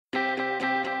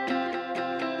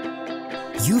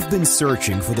You've been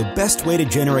searching for the best way to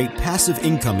generate passive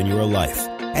income in your life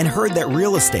and heard that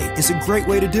real estate is a great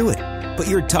way to do it. But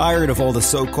you're tired of all the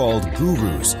so-called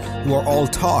gurus who are all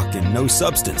talk and no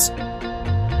substance.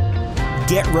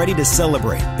 Get ready to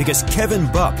celebrate because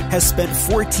Kevin Buck has spent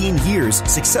 14 years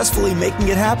successfully making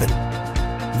it happen.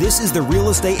 This is the Real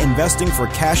Estate Investing for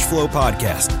Cash Flow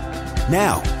podcast.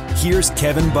 Now, here's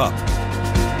Kevin Buck.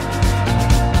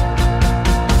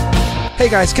 Hey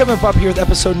guys, Kevin Buck here with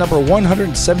episode number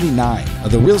 179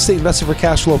 of the Real Estate Investing for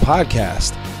Cash Flow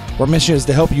podcast. Our mission is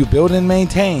to help you build and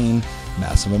maintain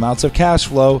massive amounts of cash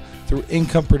flow through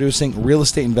income-producing real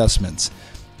estate investments.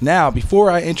 Now,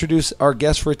 before I introduce our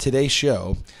guest for today's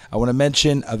show, I want to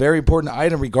mention a very important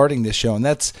item regarding this show, and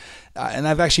that's, and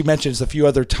I've actually mentioned this a few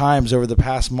other times over the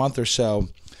past month or so,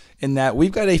 in that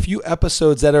we've got a few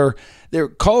episodes that they're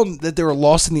called that they were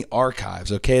lost in the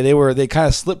archives. Okay, they kind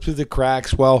of slipped through the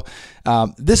cracks. Well,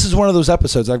 this is one of those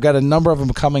episodes. I've got a number of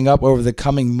them coming up over the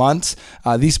coming months.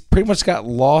 These pretty much got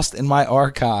lost in my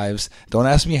archives. Don't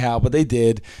ask me how, but they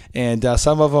did. And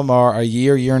some of them are a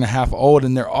year and a half old,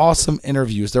 and they're awesome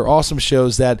interviews. They're awesome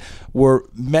shows that were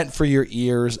meant for your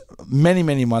ears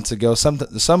many months ago.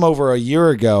 Some over a year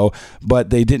ago, but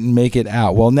they didn't make it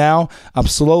out. Well, now I'm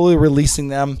slowly releasing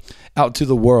them out to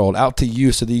the world, out to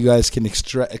you, so that you guys can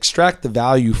extract the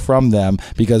value from them,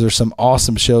 because there's some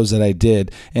awesome shows that I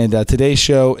did, and today's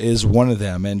show is one of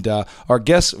them. And our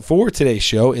guest for today's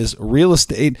show is real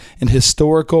estate and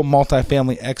historical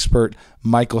multifamily expert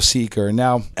Michael Seeker.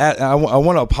 Now, I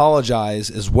want to apologize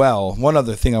as well. One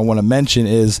other thing I want to mention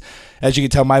is, as you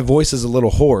can tell, my voice is a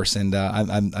little hoarse, and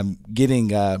I'm getting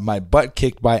my butt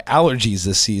kicked by allergies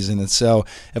this season. And so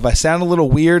if I sound a little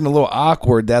weird and a little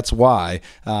awkward, that's why.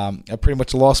 I pretty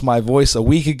much lost my voice a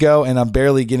week ago, and I'm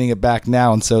barely getting it back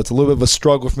now. And so it's a little bit of a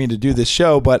struggle for me to do this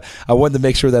show, but I wanted to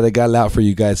make sure that I got it out for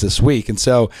you guys this week. And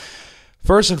so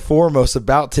first and foremost,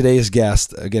 about today's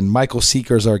guest, again, Michael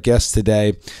Seeker is our guest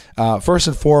today. First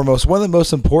and foremost, one of the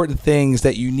most important things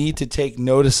that you need to take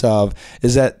notice of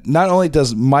is that not only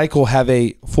does Michael have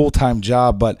a full-time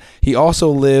job, but he also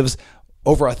lives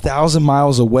over 1,000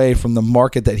 miles away from the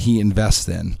market that he invests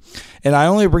in. And I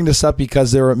only bring this up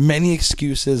because there are many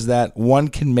excuses that one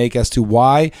can make as to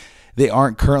why they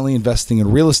aren't currently investing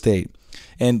in real estate.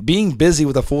 And being busy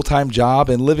with a full-time job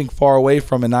and living far away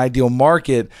from an ideal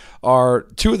market are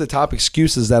two of the top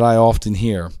excuses that I often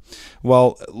hear.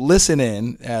 Well, listen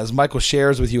in as Michael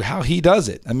shares with you how he does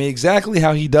it. I mean, exactly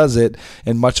how he does it,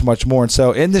 and much more. And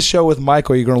so in this show with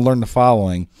Michael, you're going to learn the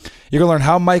following. You're going to learn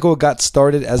how Michael got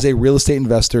started as a real estate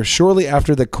investor shortly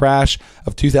after the crash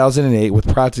of 2008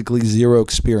 with practically zero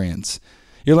experience.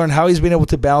 You'll learn how he's been able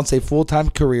to balance a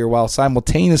full-time career while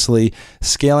simultaneously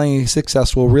scaling a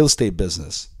successful real estate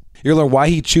business. You'll learn why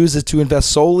he chooses to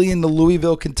invest solely in the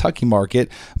Louisville, Kentucky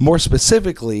market, more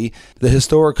specifically, the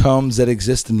historic homes that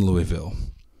exist in Louisville.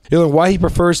 You'll learn why he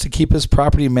prefers to keep his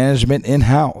property management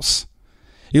in-house.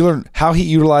 You'll learn how he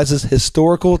utilizes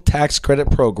historical tax credit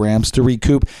programs to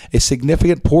recoup a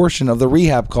significant portion of the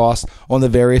rehab costs on the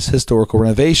various historical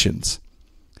renovations.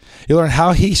 You'll learn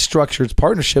how he structures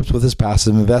partnerships with his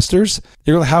passive investors.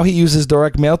 You'll learn how he uses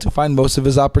direct mail to find most of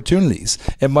his opportunities,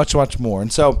 and much more.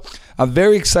 And so I'm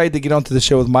very excited to get onto the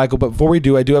show with Michael. But before we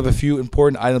do, I do have a few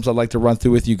important items I'd like to run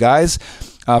through with you guys.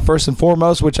 First and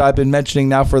foremost, which I've been mentioning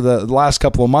now for the last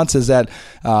couple of months, is that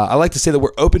I like to say that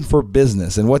we're open for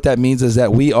business. And what that means is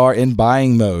that we are in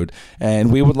buying mode,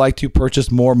 and we would like to purchase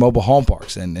more mobile home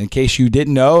parks. And in case you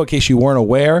didn't know, in case you weren't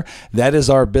aware, that is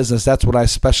our business. That's what I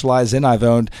specialize in. I've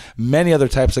owned many other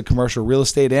types of commercial real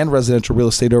estate and residential real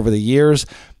estate over the years.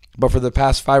 But for the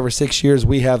past 5 or 6 years,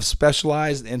 we have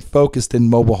specialized and focused in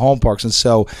mobile home parks. And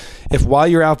so if while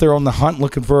you're out there on the hunt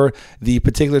looking for the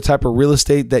particular type of real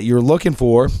estate that you're looking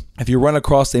for, if you run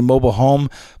across a mobile home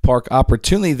park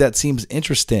opportunity that seems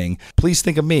interesting, please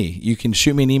think of me. You can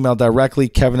shoot me an email directly,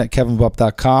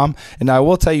 kevin@kevinbupp.com. And I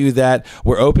will tell you that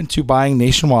we're open to buying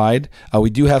nationwide. We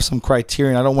do have some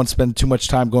criteria, and I don't want to spend too much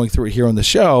time going through it here on the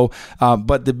show.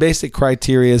 But the basic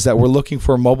criteria is that we're looking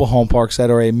for mobile home parks that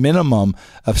are a minimum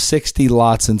of 60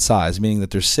 lots in size, meaning that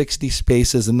there's 60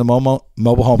 spaces in the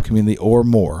mobile home community or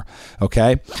more.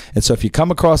 Okay. And so if you come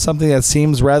across something that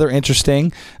seems rather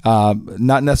interesting,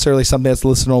 not necessarily something that's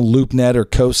listed on LoopNet or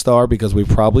CoStar, because we've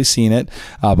probably seen it,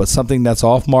 but something that's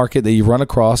off market that you run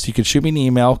across, you can shoot me an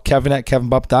email,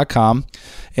 kevin@kevinbupp.com.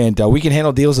 And we can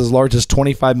handle deals as large as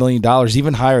 $25 million,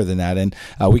 even higher than that. And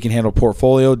we can handle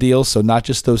portfolio deals. So not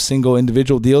just those single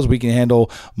individual deals, we can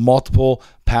handle multiple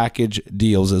package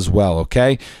deals as well.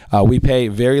 Okay. We pay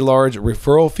very large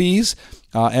referral fees.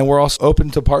 And we're also open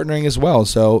to partnering as well.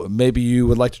 So maybe you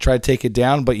would like to try to take it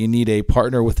down, but you need a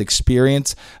partner with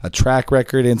experience, a track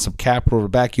record, and some capital to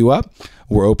back you up.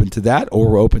 We're open to that, or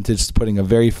we're open to just putting a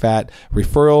very fat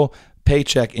referral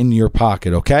paycheck in your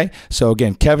pocket, okay? So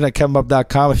again,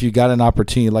 Kevin@kevinbupp.com if you got an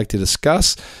opportunity you'd like to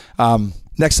discuss.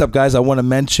 Next up, guys, I want to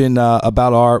mention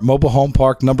about our mobile home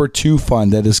park number 2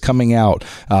 fund that is coming out.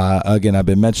 Again, I've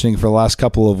been mentioning for the last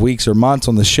couple of weeks or months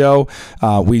on the show.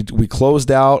 We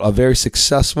closed out a very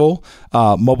successful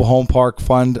mobile home park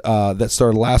fund that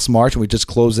started last March, and we just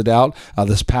closed it out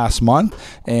this past month.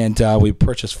 And we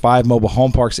purchased 5 mobile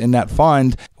home parks in that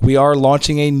fund. We are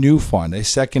launching a new fund, a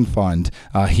second fund,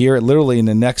 here literally in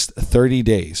the next 30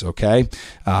 days, okay?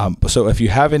 So if you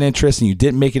have an interest and you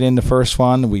didn't make it in the first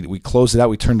fund, we closed it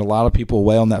out. We turned a lot of people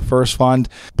away on that first fund.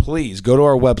 Please go to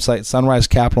our website,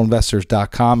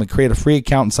 sunrisecapitalinvestors.com, and create a free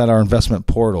account inside our investment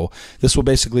portal. This will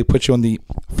basically put you on the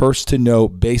first to know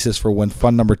basis for when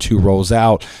fund number 2 rolls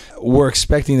out. We're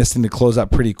expecting this thing to close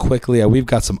out pretty quickly. We've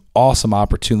got some awesome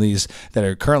opportunities that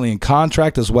are currently in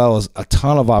contract, as well as a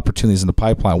ton of opportunities in the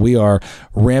pipeline. We are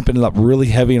ramping it up really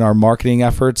heavy in our marketing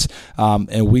efforts,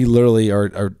 and we literally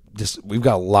are we've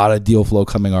got a lot of deal flow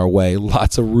coming our way,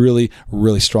 lots of really,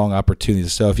 really strong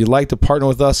opportunities. So if you'd like to partner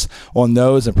with us on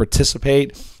those and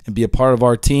participate and be a part of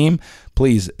our team,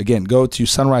 please, again, go to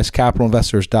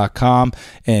sunrisecapitalinvestors.com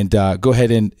and go ahead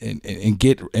and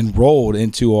get enrolled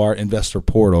into our investor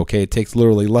portal, okay? It takes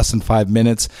literally less than 5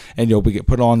 minutes, and you'll get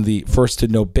put on the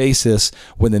first-to-know basis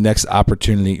when the next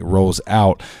opportunity rolls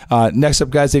out. Next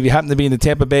up, guys, if you happen to be in the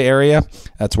Tampa Bay area,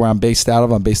 that's where I'm based out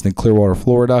of. I'm based in Clearwater,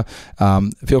 Florida.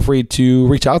 Feel free to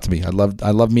reach out to me. I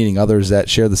love meeting others that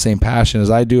share the same passion as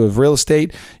I do of real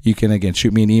estate. You can, again,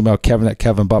 shoot me an email,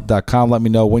 kevin@kevinbupp.com. Let me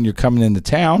know when you're coming into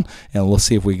town, and we'll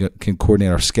see if we can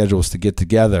coordinate our schedules to get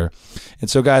together. And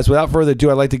so, guys, without further ado,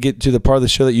 I'd like to get to the part of the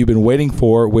show that you've been waiting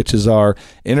for, which is our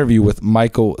interview with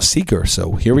Michael Seeker.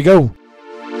 So here we go.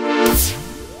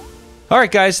 All right,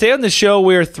 guys, today on the show,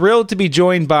 we're thrilled to be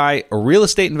joined by a real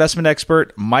estate investment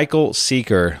expert, Michael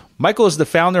Seeker. Michael is the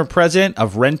founder and president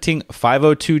of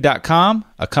renting502.com,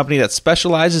 a company that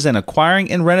specializes in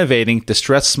acquiring and renovating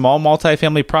distressed small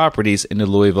multifamily properties in the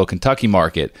Louisville, Kentucky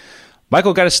market.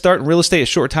 Michael got his start in real estate a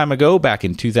short time ago, back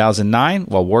in 2009,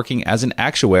 while working as an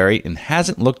actuary, and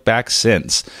hasn't looked back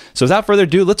since. So without further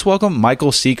ado, let's welcome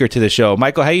Michael Seeker to the show.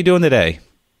 Michael, how you doing today?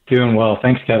 Doing well.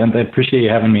 Thanks, Kevin. I appreciate you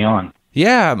having me on.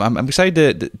 Yeah, I'm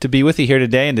excited to be with you here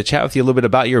today and to chat with you a little bit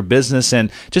about your business.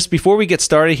 And just before we get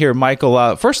started here,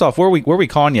 Michael, first off, where are we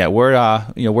calling you at? Where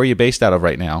are you based out of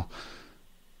right now?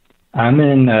 I'm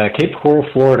in Cape Coral,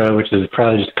 Florida, which is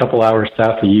probably just a couple hours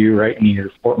south of you, right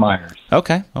near Fort Myers.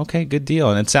 Okay, good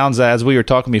deal. And it sounds, as we were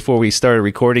talking before we started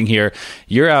recording here,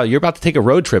 you're about to take a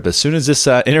road trip as soon as this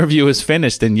interview is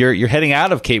finished, and you're heading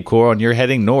out of Cape Coral and you're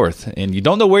heading north, and you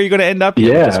don't know where you're going to end up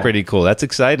yet, which is pretty cool. That's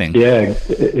exciting. Yeah,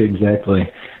 exactly.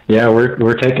 Yeah,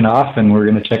 we're taking off, and we're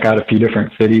going to check out a few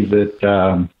different cities that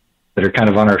are kind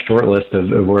of on our short list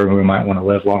of where we might want to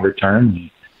live longer term.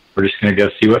 We're just going to go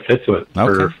see what fits with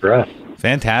for us.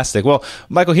 Fantastic. Well,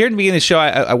 Michael, here at the beginning of the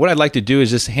show, what I'd like to do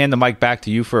is just hand the mic back to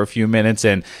you for a few minutes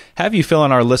and have you fill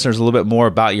in our listeners a little bit more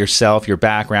about yourself, your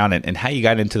background, and how you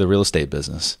got into the real estate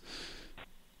business.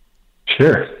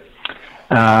 Sure.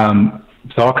 So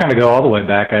I'll kind of go all the way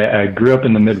back. I grew up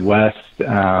in the Midwest,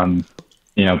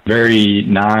 very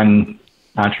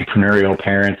non-entrepreneurial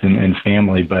parents and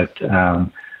family, but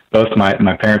both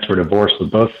my parents were divorced,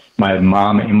 but both my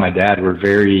mom and my dad were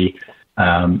very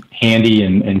handy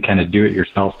and kind of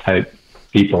do-it-yourself type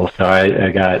people. So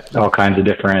I got all kinds of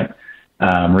different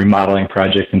remodeling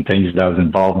projects and things that I was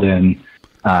involved in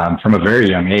from a very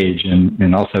young age,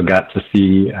 and also got to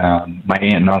see my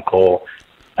aunt and uncle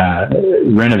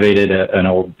renovated an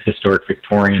old historic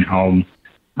Victorian home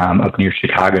up near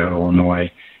Chicago, Illinois.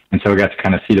 And so I got to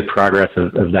kind of see the progress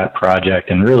of that project,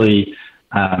 and really,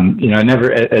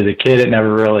 as a kid, it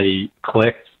never really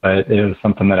clicked, but it was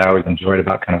something that I always enjoyed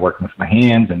about kind of working with my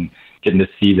hands and getting to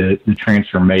see the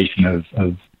transformation of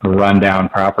a rundown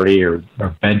property or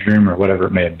bedroom or whatever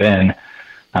it may have been,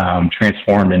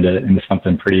 transformed into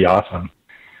something pretty awesome.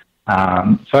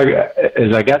 So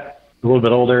as I got a little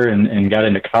bit older and got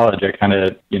into college, I kind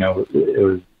of, it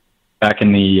was back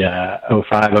in the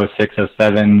 05, 06,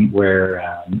 07, where,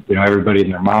 everybody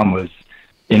and their mom was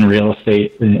in real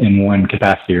estate in one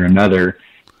capacity or another.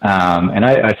 And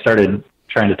I started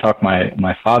trying to talk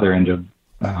my father into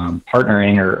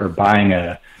partnering or buying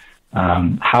a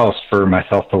house for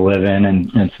myself to live in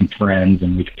and some friends,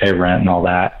 and we could pay rent and all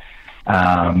that.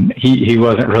 He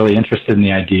wasn't really interested in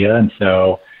the idea, and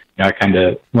so I kind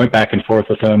of went back and forth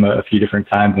with him a few different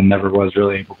times and never was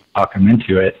really able to talk him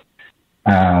into it.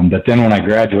 But then when I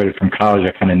graduated from college,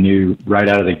 I kind of knew right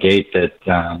out of the gate that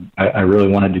I really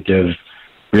wanted to give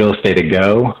real estate a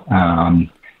go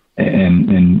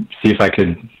and see if I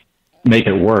could make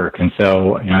it work. And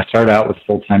so, I started out with a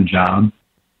full-time job,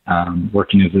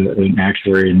 working as an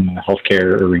actuary in the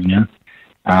healthcare arena.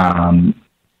 And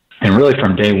really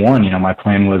from day one, my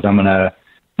plan was I'm gonna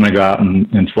go out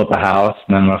and flip a house,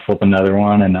 and then I'm gonna flip another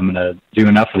one, and I'm gonna do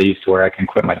enough of these to where I can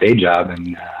quit my day job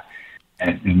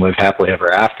and live happily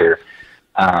ever after.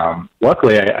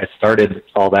 Luckily, I started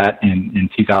all that in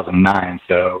 2009,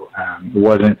 so it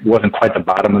wasn't quite the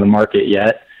bottom of the market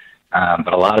yet,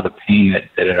 but a lot of the pain that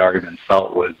had already been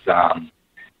felt was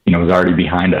already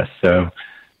behind us. So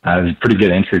it was a pretty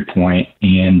good entry point,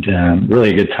 and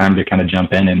really a good time to kind of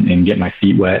jump in and get my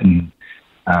feet wet and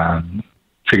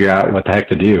figure out what the heck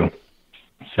to do.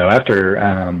 So after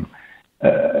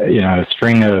a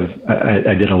string of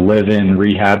I did a live-in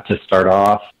rehab to start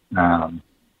off.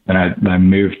 Then I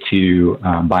moved to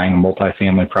buying a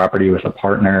multifamily property with a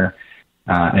partner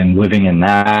and living in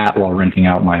that while renting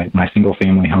out my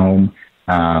single-family home.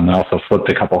 And also flipped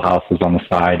a couple houses on the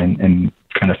side, and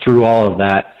kind of through all of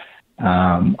that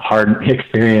hard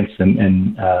experience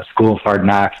and school of hard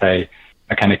knocks, I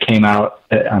kind of came out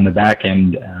on the back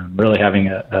end really having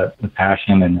a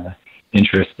passion and an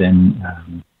interest in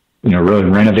really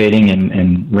renovating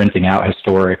and renting out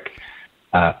historic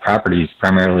properties,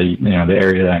 primarily, the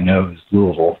area that I know is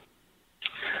Louisville.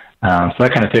 So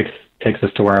that kind of takes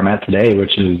us to where I'm at today,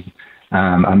 which is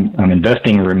I'm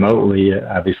investing remotely.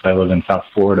 Obviously, I live in South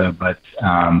Florida, but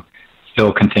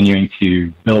still continuing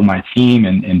to build my team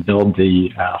and build the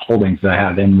holdings that I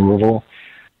have in Louisville,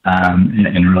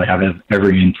 and really have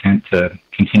every intent to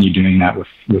continue doing that with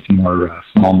more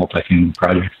small multifamily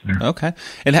projects there. Okay.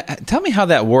 And tell me how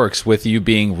that works with you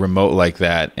being remote like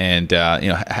that. And,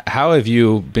 how have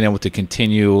you been able to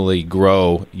continually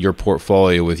grow your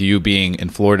portfolio with you being in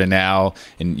Florida now,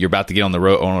 and you're about to get on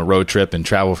a road trip and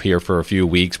travel here for a few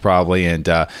weeks probably. And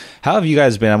how have you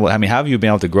guys been how have you been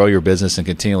able to grow your business and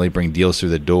continually bring deals through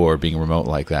the door being remote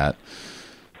like that?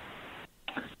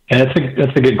 Yeah,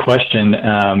 that's a good question.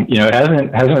 It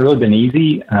hasn't really been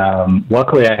easy.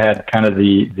 Luckily, I had kind of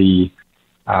the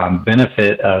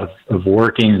benefit of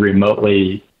working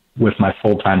remotely with my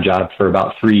full-time job for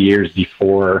about 3 years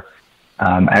before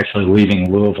actually leaving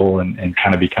Louisville and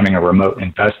kind of becoming a remote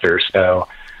investor. So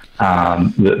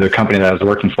the company that I was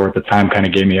working for at the time kind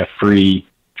of gave me a free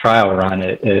trial run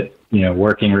at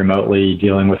working remotely,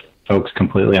 dealing with folks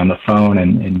completely on the phone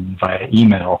and via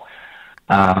email.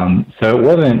 So it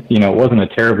wasn't a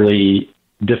terribly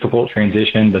difficult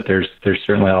transition, but there's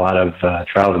certainly a lot of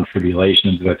trials and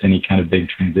tribulations with any kind of big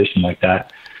transition like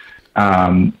that.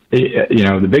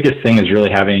 The biggest thing is really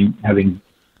having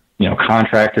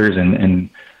contractors and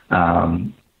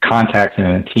contacts and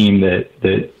a team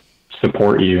that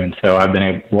support you. And so I've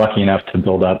been lucky enough to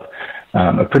build up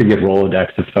a pretty good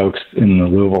Rolodex of folks in the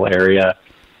Louisville area,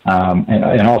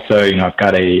 and also I've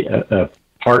got a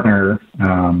partner.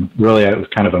 Really, it was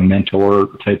kind of a mentor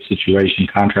type situation,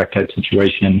 contract type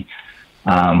situation,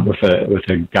 with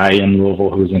a guy in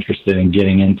Louisville who was interested in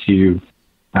getting into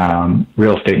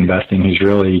real estate investing. He's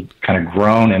really kind of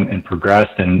grown and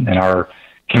progressed, and our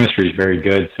chemistry is very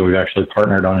good. So we've actually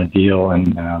partnered on a deal,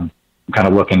 and kind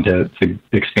of looking to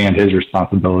expand his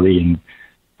responsibility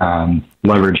and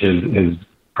leverage his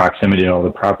proximity to all the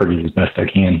properties as best I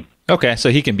can. Okay, so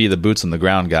he can be the boots on the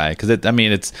ground guy, because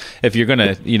it's if you're going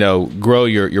to grow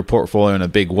your portfolio in a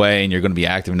big way and you're going to be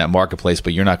active in that marketplace,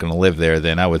 but you're not going to live there,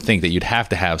 then I would think that you'd have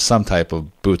to have some type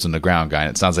of boots on the ground guy.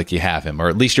 And it sounds like you have him, or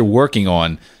at least you're working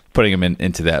on putting him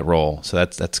into that role. So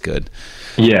that's good.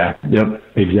 Yeah. Yep.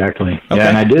 Exactly. Okay. Yeah,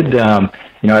 and I did.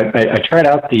 I tried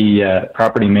out the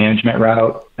property management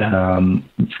route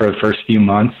for the first few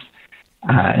months,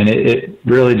 and it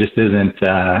really just doesn't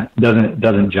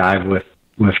jive with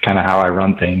kind of how I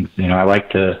run things. I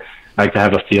like to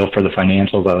have a feel for the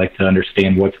financials. I like to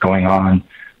understand what's going on,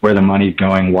 where the money's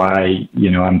going, why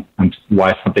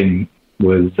why something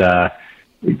was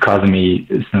causing me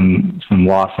some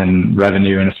loss in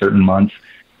revenue in a certain month.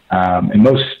 And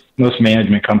most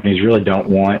management companies really don't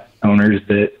want owners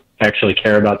that actually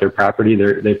care about their property.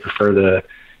 They prefer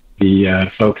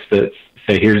the folks that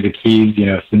say, "Here's the keys.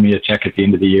 Send me a check at the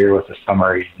end of the year with a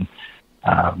summary."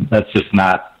 That's just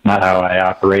not how I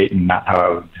operate, and not how I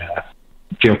would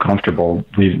feel comfortable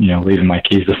leaving my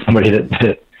keys to somebody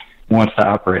that wants to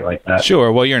operate like that.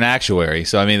 Sure. Well, you're an actuary,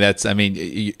 so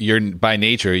you're by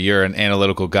nature you're an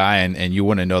analytical guy, and you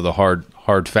want to know the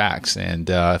hard facts. And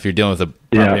if you're dealing with a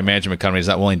property management company that's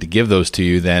not willing to give those to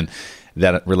you, then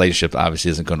that relationship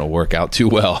obviously isn't going to work out too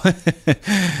well.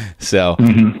 So,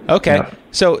 okay. Yeah.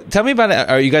 So tell me about it.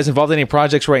 Are you guys involved in any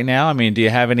projects right now? I mean, do you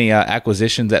have any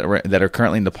acquisitions that are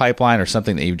currently in the pipeline, or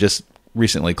something that you've just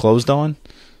recently closed on?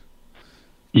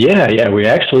 Yeah. We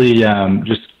actually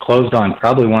just closed on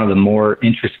probably one of the more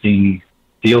interesting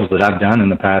deals that I've done in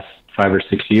the past 5 or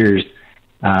 6 years.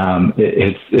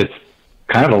 It's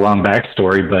kind of a long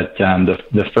backstory, but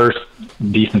the first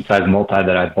decent sized multi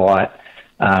that I bought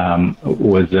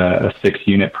was a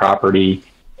 6-unit property,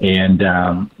 and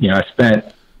I spent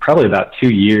probably about 2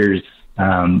 years,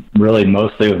 really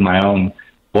mostly with my own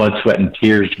blood, sweat, and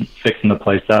tears, fixing the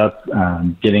place up,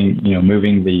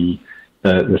 moving the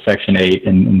Section 8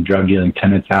 and drug dealing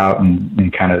tenants out,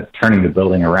 and kind of turning the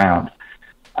building around.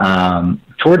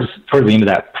 Towards the end of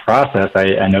that process,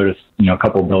 I noticed, a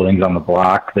couple of buildings on the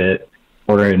block that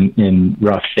were in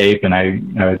rough shape, and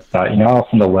I thought, I'll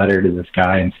send a letter to this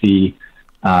guy and see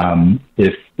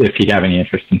if he'd have any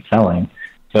interest in selling.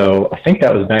 So I think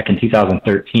that was back in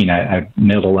 2013. I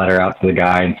mailed a letter out to the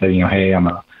guy and said, hey, I'm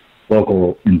a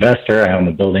local investor. I own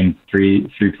the building three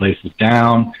places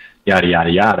down, yada, yada,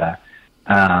 yada.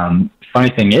 Funny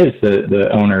thing is, the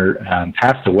owner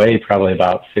passed away probably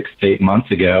about 6 to 8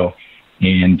 months ago,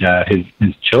 and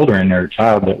his children, or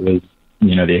child that was,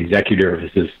 the executor of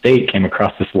his estate, came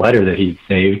across this letter that he'd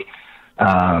saved,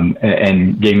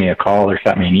 and gave me a call or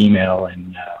sent me an email,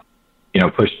 and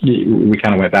we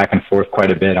kind of went back and forth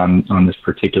quite a bit on this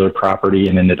particular property,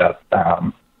 and ended up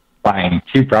buying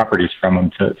 2 properties from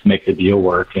him to make the deal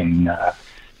work. And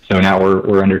so now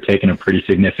we're undertaking a pretty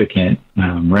significant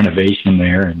renovation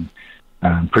there, and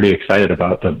I'm pretty excited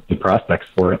about the prospects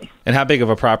for it. And how big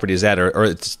of a property is that? Or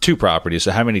it's 2 properties,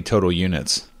 so how many total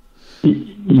units?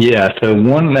 Yeah, so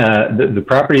one, the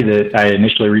property that I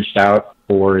initially reached out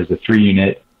for is a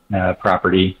 3-unit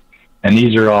property. And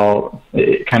these are all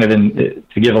kind of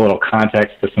to give a little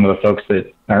context to some of the folks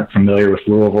that aren't familiar with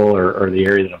Louisville or the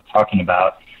area that I'm talking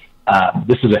about.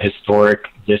 This is a historic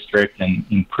district,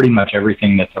 and pretty much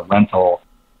everything that's a rental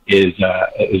is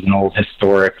an old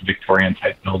historic Victorian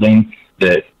type building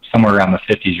that somewhere around the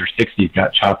 50s or 60s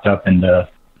got chopped up into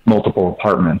multiple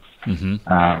apartments. Mm-hmm.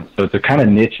 So it's a kind of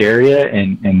niche area,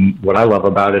 and what I love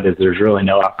about it is there's really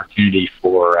no opportunity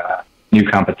for new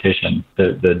competition.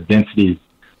 The density's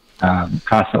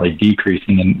constantly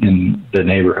decreasing in the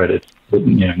neighborhood. It's,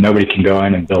 nobody can go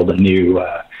in and build a new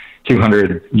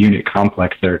 200 unit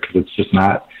complex there, because it's just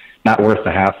not worth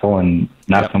the hassle, and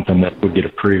not something that would get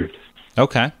approved.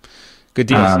 Okay, good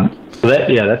deal. So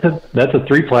that's a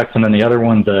 3-plex, and then the other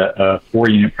one's a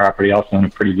 4-unit property, also in a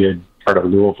pretty good part of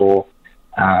Louisville.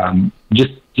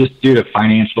 Just due to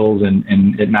financials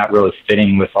and it not really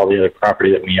fitting with all the other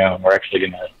property that we own, we're actually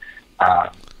going to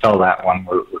sell that one.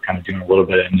 We're kind of doing a little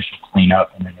bit of initial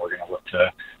cleanup, and then we're going to look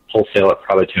to wholesale it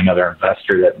probably to another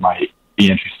investor that might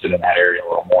be interested in that area a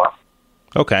little more.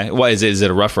 Okay. Well, is it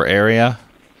a rougher area?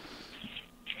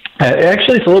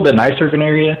 Actually, it's a little bit nicer of an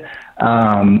area.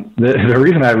 The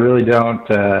reason I really don't,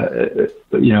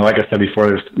 like I said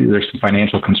before, there's some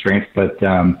financial constraints, but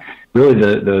really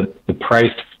the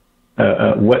price,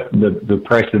 what the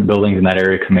price of buildings in that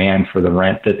area command for the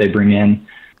rent that they bring in,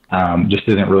 just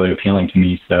isn't really appealing to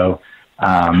me. So,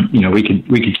 we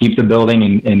could keep the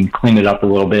building and clean it up a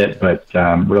little bit, but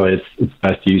really its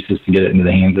best use is to get it into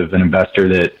the hands of an investor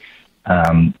that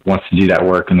wants to do that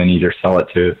work, and then either sell it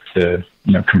to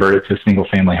convert it to a single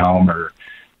family home, or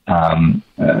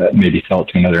maybe sell it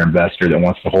to another investor that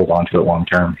wants to hold on to it long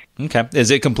term. Okay.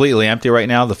 Is it completely empty right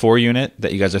now, the 4-unit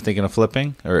that you guys are thinking of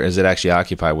flipping, or is it actually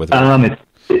occupied with it?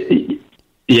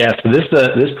 Yeah. So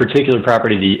this particular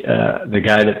property, the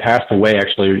guy that passed away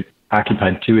actually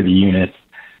occupied 2 of the units,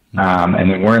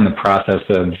 and then we're in the process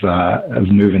of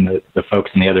moving the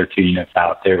folks in the other 2 units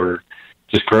out. They were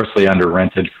just grossly under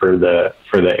rented for the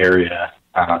area.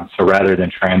 So rather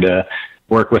than trying to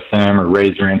work with them or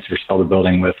raise rents or sell the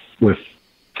building with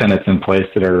tenants in place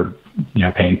that are,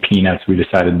 paying peanuts, we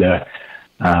decided to,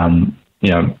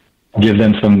 give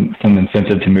them some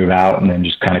incentive to move out, and then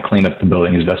just kind of clean up the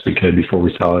building as best we could before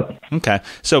we sell it. Okay.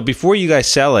 So before you guys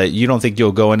sell it, you don't think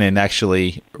you'll go in and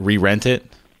actually re-rent it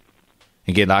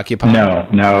and get it occupied? No.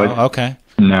 Okay.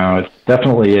 No, it's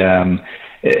definitely,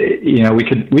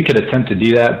 we could attempt to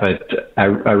do that, but I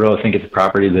really think it's a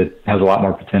property that has a lot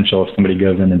more potential if somebody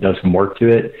goes in and does some work to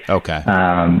it. Okay.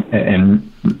 And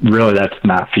really that's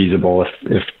not feasible.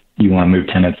 If you want to move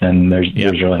tenants in, there's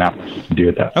really not much to do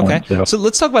at that point. Okay. So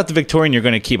let's talk about the Victorian you're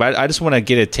going to keep. I just want to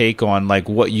get a take on like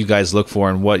what you guys look for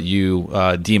and what you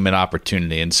deem an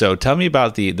opportunity. And so tell me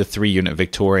about the 3-unit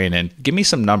Victorian and give me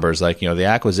some numbers, like, the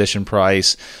acquisition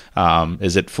price.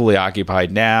 Is it fully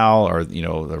occupied now, or,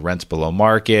 the rent's below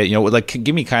market? Like,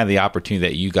 give me kind of the opportunity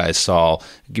that you guys saw.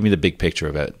 Give me the big picture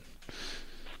of it.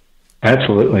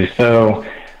 Absolutely. So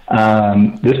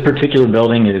this particular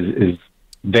building is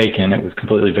vacant. It was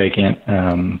completely vacant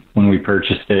when we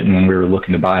purchased it and when we were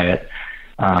looking to buy it.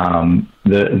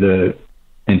 The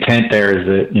intent there is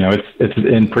that it's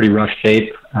in pretty rough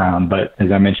shape, but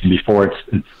as I mentioned before, it's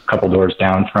a couple doors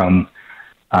down from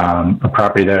a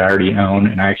property that I already own,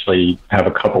 and I actually have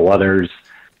a couple others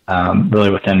really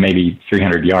within maybe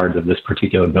 300 yards of this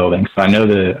particular building. So I know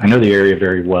the area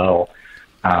very well.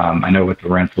 I know what the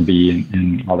rents will be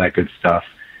and all that good stuff.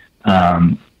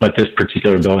 But this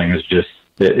particular building is just,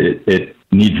 it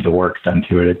needs the work done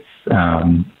to it. It's,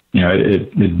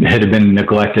 it had been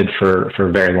neglected for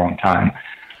a very long time.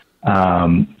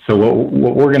 So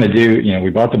what we're going to do, we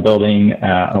bought the building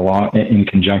along in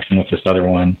conjunction with this other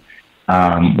one.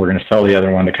 We're going to sell the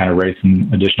other one to kind of raise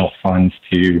some additional funds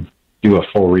to do a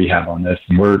full rehab on this.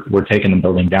 And we're taking the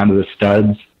building down to the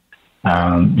studs.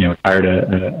 Hired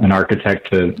an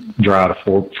architect to draw out a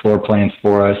floor plans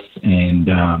for us, and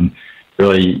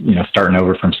really, starting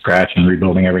over from scratch and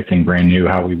rebuilding everything brand new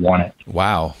how we want it.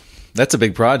 Wow, that's a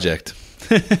big project.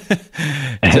 So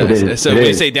when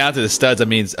you say down to the studs, I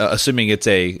mean, assuming it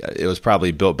was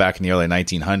probably built back in the early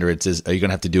 1900s. Are you going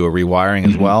to have to do a rewiring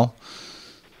as well?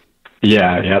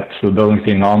 Yeah, yep. So the building's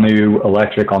getting all new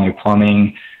electric, all new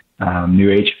plumbing, new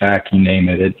HVAC, you name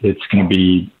it. It's going to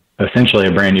be essentially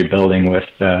a brand new building with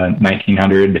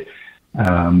 1900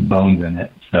 bones in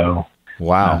it. So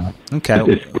wow. Okay.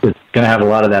 It's going to have a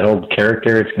lot of that old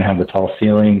character. It's going to have the tall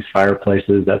ceilings,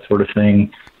 fireplaces, that sort of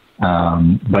thing. But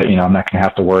I'm not going to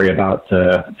have to worry about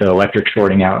the electric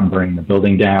shorting out and bringing the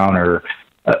building down, or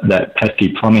that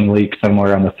pesky plumbing leak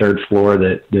somewhere on the third floor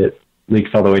that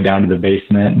leaks all the way down to the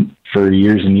basement for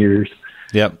years and years.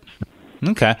 Yep.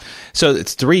 Okay. So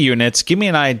it's 3 units. Give me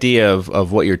an idea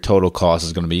of what your total cost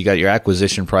is going to be. You got your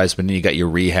acquisition price, but then you got your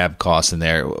rehab costs in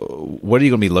there. What are you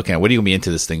going to be looking at? What are you going to be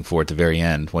into this thing for at the very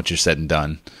end once you're said and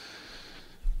done?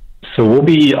 So we'll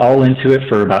be all into it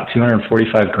for about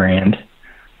 $245,000.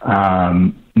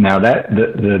 Now that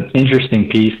the interesting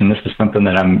piece, and this is something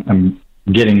that I'm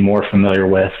getting more familiar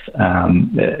with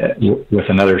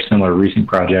another similar recent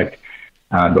project,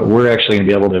 but we're actually going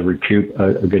to be able to recoup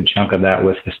a good chunk of that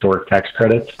with historic tax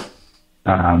credits.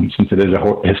 Since it is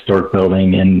a historic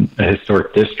building in a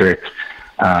historic district,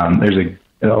 there's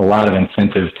a lot of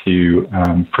incentive to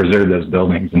preserve those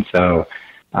buildings. And so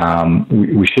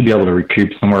we should be able to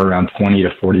recoup somewhere around 20 to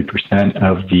 40%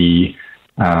 of the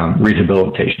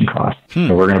rehabilitation costs.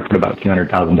 So we're going to put about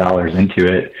 $200,000 into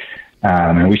it,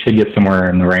 and we should get somewhere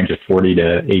in the range of 40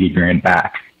 to 80 grand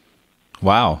back.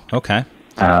 Wow. Okay.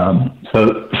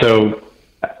 So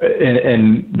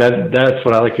that's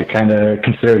what I like to kind of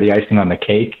consider the icing on the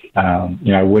cake.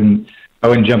 I wouldn't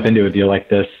jump into a deal like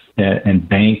this and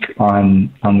bank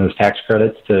on those tax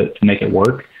credits to make it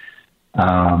work.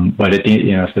 But at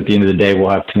the end of the day, we'll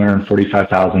have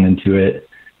 $245,000 into it.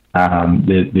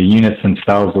 The units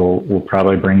themselves will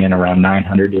probably bring in around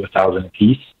 $900 to $1,000 a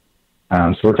piece.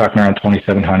 So we're talking around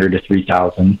 $2,700 to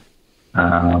 $3,000.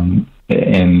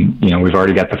 And we've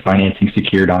already got the financing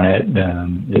secured on it.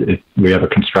 We have a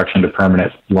construction to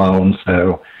permanent loan,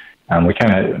 so we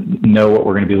kind of know what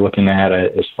we're going to be looking at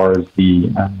as far as the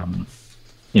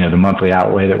the monthly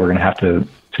outlay that we're going to have to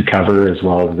cover, as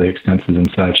well as the expenses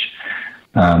and such.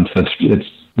 So it's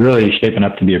really shaping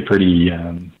up to be a pretty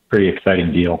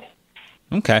exciting deal.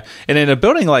 Okay. And in a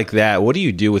building like that, what do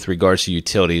you do with regards to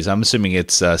utilities? I'm assuming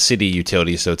it's city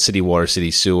utilities, so it's city water,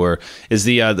 city sewer. Is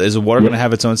the water going to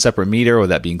have its own separate meter, or would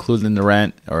that be included in the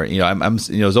rent? Or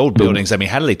those old buildings. I mean,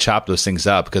 how do they chop those things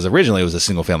up? Because originally it was a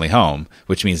single family home,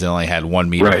 which means they only had one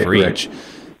meter for each.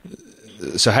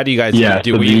 So how do you guys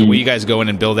do? Will you guys go in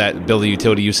and bill the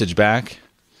utility usage back?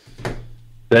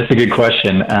 That's a good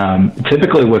question.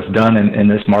 Typically, what's done in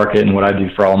this market, and what I do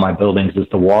for all my buildings, is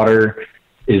the water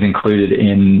is included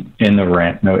in the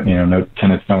rent. No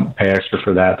tenants don't pay extra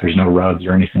for that. There's no rubs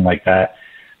or anything like that.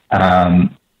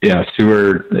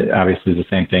 Sewer obviously is the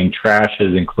same thing. Trash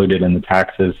is included in the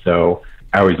taxes, so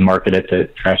I always market it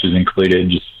that trash is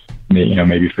included. Just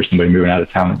maybe for somebody moving out of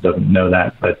town that doesn't know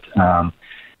that. But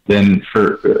then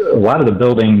for a lot of the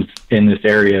buildings in this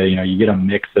area, you get a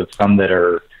mix of some that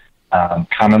are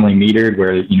commonly metered,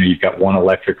 where you've got one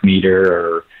electric meter,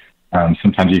 or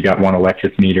sometimes you've got one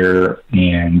electric meter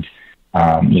and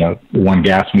one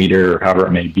gas meter or however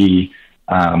it may be.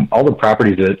 All the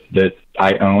properties that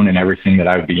I own and everything that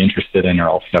I would be interested in are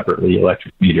all separately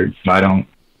electric metered. So I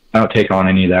don't take on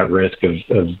any of that risk of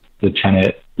the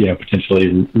tenant,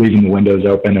 potentially leaving the windows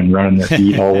open and running their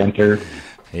heat all winter.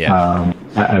 Yeah.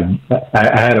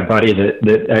 I had a buddy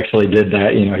that actually did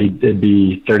that. It'd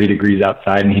be 30 degrees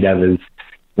outside and he'd have his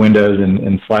windows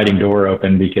and sliding door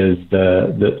open because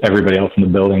everybody else in the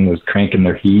building was cranking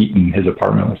their heat and his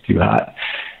apartment was too hot.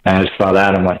 And I just saw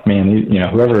that. I'm like, man,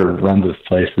 whoever runs this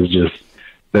place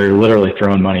they're literally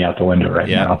throwing money out the window right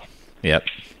now. Yep.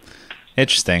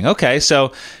 Interesting. Okay.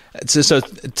 So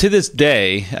to this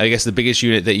day, I guess the biggest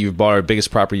unit that you've bought or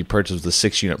biggest property you purchased was the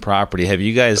 6-unit property. Have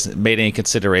you guys made any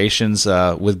considerations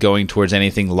with going towards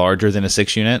anything larger than a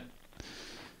 6-unit?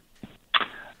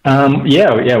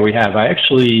 Yeah, we have. I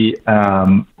actually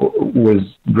was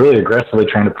really aggressively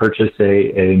trying to purchase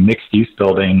a mixed-use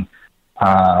building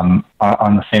on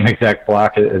the same exact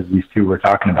block as these two we're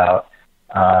talking about.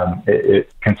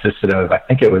 It consisted of, I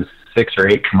think it was 6 or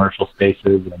 8 commercial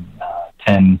spaces and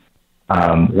 10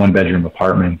 one-bedroom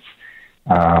apartments.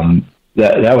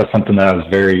 That was something that I was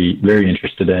very, very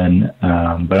interested in,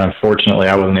 but unfortunately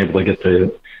I wasn't able to get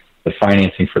the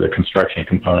financing for the construction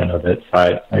component of it.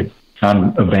 So I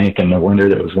found a bank in the lender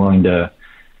that was willing to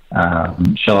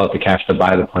shell out the cash to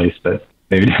buy the place, but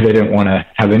they didn't want to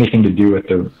have anything to do with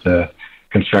the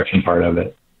construction part of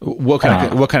it. What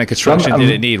kind of construction did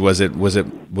it need? Was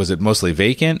it mostly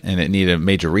vacant and it needed a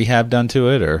major rehab done to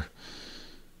it, or?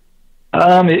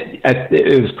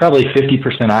 It was probably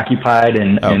 50% occupied,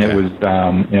 and it was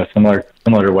similar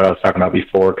to what I was talking about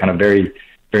before, kind of very,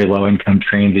 very low income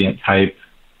transient type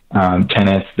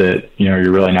tenants that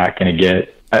you're really not going to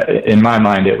get. In my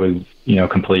mind, it was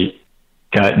complete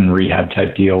gut and rehab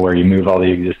type deal where you move all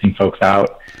the existing folks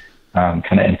out, kind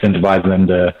of incentivize them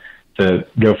to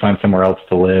go find somewhere else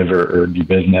to live or do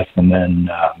business, and then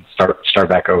start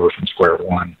back over from square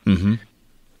one. Mm-hmm.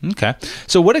 Okay.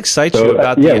 So what excites you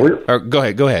about go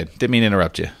ahead. Didn't mean to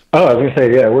interrupt you. Oh, I was going to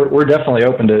say, we're definitely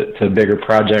open to bigger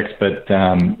projects, but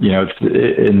it's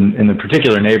in the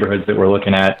particular neighborhoods that we're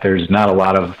looking at, there's not a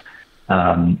lot of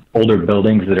older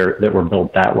buildings that were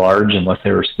built that large unless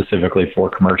they were specifically for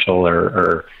commercial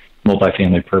or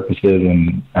multifamily purposes,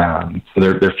 and so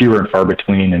they're fewer and far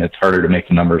between, and it's harder to make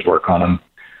the numbers work on them.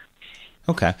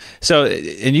 Okay. So,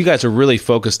 and you guys are really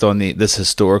focused on this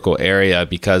historical area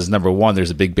because, number one,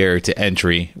 there's a big barrier to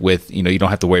entry with, you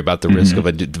don't have to worry about the risk of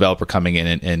a developer coming in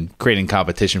and creating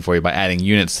competition for you by adding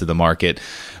units to the market.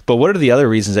 But what are the other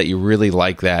reasons that you really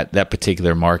like that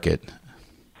particular market?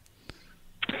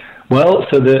 Well,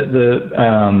 so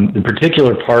the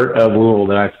particular part of Louisville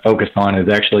that I focus on is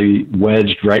actually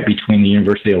wedged right between the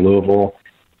University of Louisville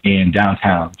and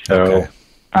downtown. So, okay.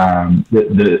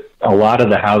 A lot of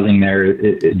the housing there,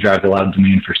 it drives a lot of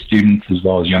demand for students as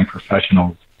well as young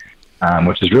professionals,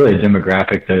 which is really a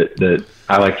demographic that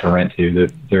I like to rent to.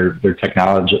 That they're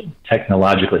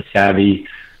technologically savvy.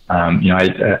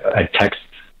 I text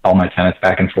all my tenants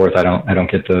back and forth. I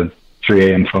don't get the 3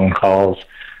 a.m. phone calls.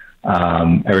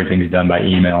 Everything's done by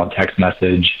email and text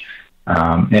message,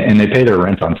 and they pay their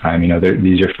rent on time.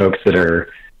 These are folks that are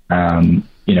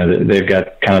they've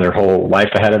got kind of their whole life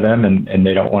ahead of them, and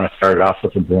they don't want to start it off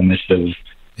with a blemish of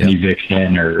an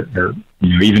eviction or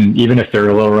even if they're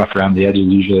a little rough around the edges,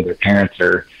 usually their parents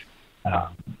are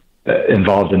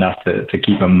involved enough to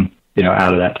keep them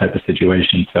out of that type of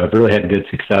situation. So I've really had good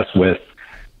success with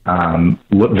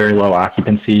very low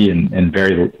occupancy and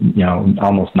very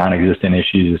almost non-existent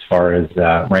issues as far as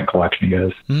rent collection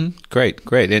goes. Great.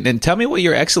 And tell me what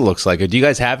your exit looks like. Do you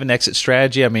guys have an exit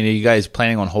strategy? I mean, are you guys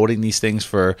planning on holding these things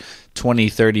for 20,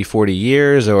 30, 40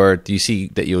 years, or do you see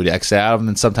that you would exit out of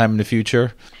them sometime in the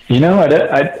future?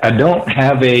 I don't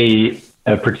have a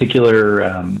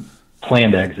particular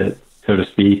planned exit, so to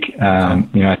speak.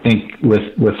 I think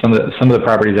with some of the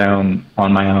properties I own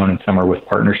on my own and some are with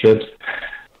partnerships.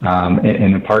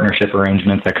 In the partnership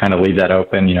arrangements, I kind of leave that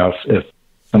open. If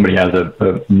somebody has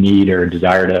a need or a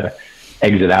desire to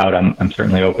exit out, I'm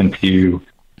certainly open to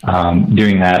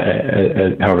doing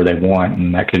that however they want,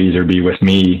 and that could either be with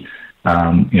me,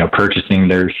 purchasing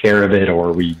their share of it,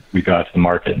 or we go out to the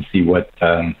market and see what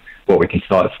we can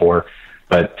sell it for.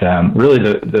 But really,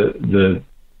 the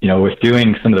with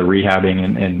doing some of the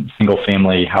rehabbing and single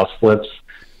family house flips.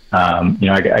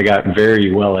 I got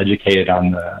very well educated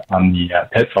on the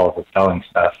pitfalls of selling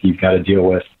stuff. You've got to deal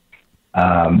with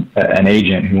an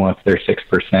agent who wants their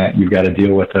 6%. You've got to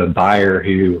deal with a buyer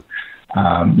who,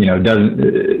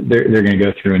 doesn't. They're going to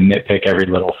go through and nitpick every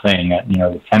little thing.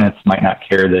 The tenants might not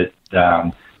care that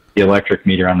the electric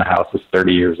meter on the house is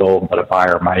 30 years old, but a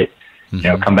buyer might.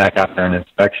 come back after an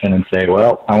inspection and say,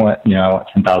 well, I want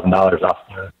 $10,000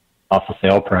 off the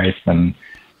sale price. And,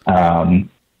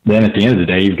 then at the end of the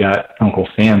day, you've got Uncle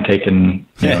Sam taking,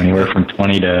 anywhere from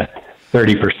 20 to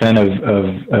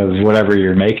 30% of whatever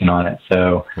you're making on it.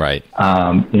 So, right.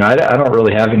 I don't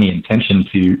really have any intention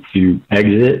to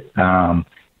exit it.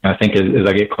 I think as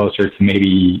I get closer to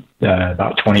maybe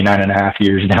about 29 and a half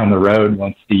years down the road,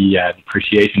 once the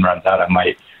depreciation runs out, I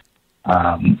might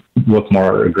look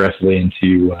more aggressively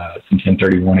into some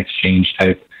 1031 exchange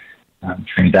type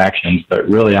transactions. But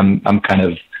really, I'm kind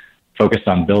of focused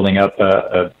on building up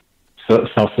a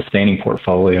self-sustaining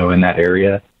portfolio in that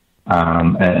area,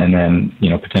 and then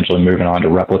potentially moving on to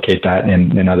replicate that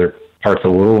in other parts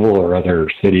of Louisville or other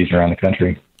cities around the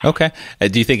country. Okay.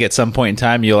 Do you think at some point in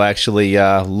time you'll actually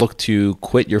look to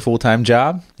quit your full-time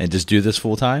job and just do this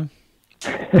full-time?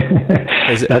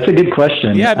 That's a good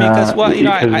question. Yeah, because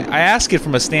I ask it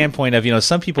from a standpoint of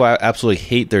some people absolutely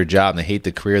hate their job and they hate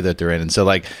the career that they're in, and so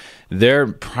like their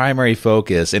primary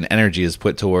focus and energy is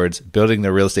put towards building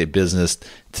their real estate business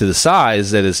to the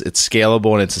size that it's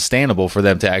scalable and it's sustainable for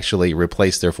them to actually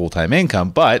replace their full-time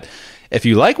income. But if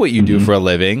you like what you do for a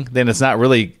living, then it's not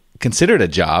really considered a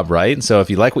job, right? And so if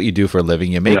you like what you do for a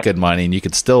living, you make good money, and you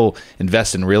can still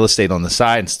invest in real estate on the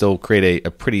side and still create a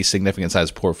pretty significant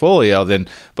sized portfolio,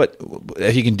 but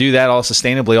if you can do that all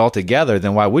sustainably all together,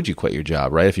 then why would you quit your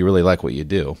job, right? If you really like what you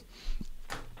do.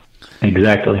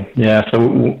 Exactly. Yeah.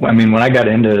 So, I mean, when I got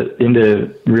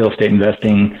into real estate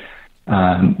investing,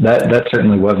 that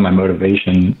certainly was my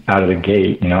motivation out of the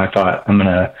gate. I thought I'm going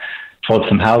to flip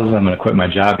some houses. I'm going to quit my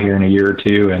job here in a year or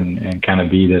two and kind of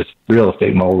be this real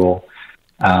estate mogul.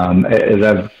 As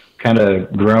I've kind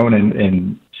of grown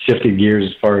and shifted gears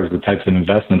as far as the types of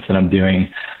investments that I'm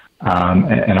doing,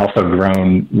 and also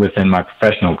grown within my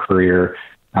professional career,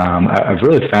 I've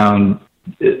really found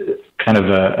kind of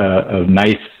a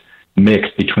nice mix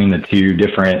between the two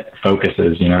different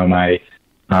focuses. My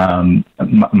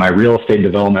real estate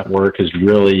development work has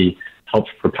really helped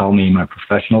propel me in my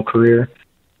professional career.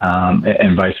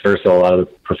 And vice versa. A lot of the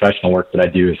professional work that I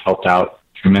do has helped out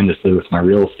tremendously with my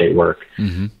real estate work.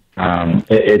 Mm-hmm. At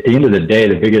the end of the day,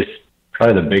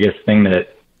 probably the biggest thing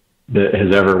that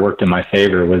has ever worked in my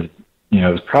favor was,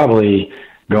 it was probably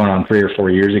going on 3 or 4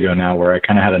 years ago now, where I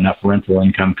kind of had enough rental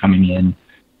income coming in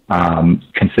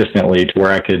consistently to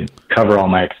where I could cover all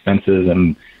my expenses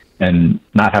and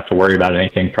not have to worry about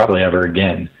anything probably ever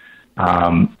again.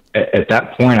 At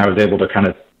that point, I was able to kind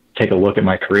of take a look at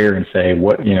my career and say,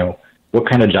 what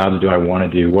kind of jobs do I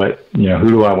want to do? Who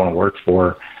do I want to work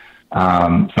for? So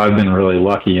I've been really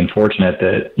lucky and fortunate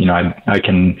that, I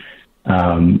can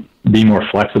be more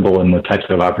flexible in the types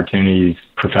of opportunities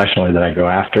professionally that I go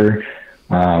after.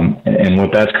 And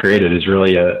what that's created is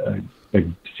really a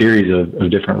series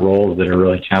of different roles that are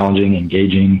really challenging,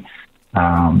 engaging,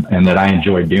 and that I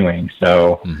enjoy doing.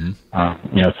 So,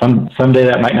 someday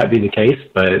that might not be the case,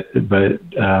 but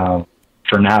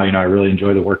for now, I really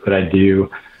enjoy the work that I do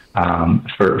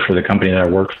for the company that I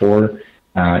work for.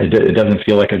 It doesn't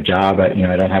feel like a job. I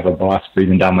don't have a boss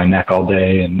breathing down my neck all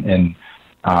day and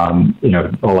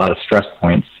a lot of stress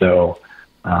points. So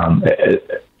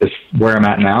it's where I'm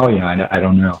at now. I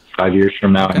don't know. 5 years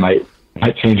from now, I might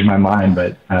change my mind,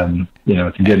 but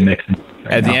it's a good mix.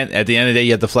 At the end of the day,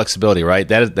 you have the flexibility, right?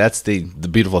 That's the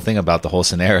beautiful thing about the whole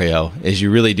scenario is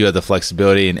you really do have the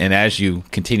flexibility, and as you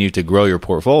continue to grow your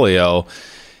portfolio,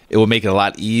 it will make it a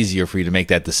lot easier for you to make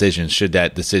that decision. Should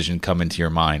that decision come into your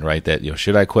mind, right? That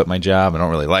should I quit my job? I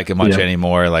don't really like it much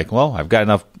anymore. Like, well, I've got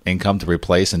enough income to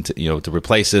replace and to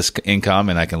replace this income,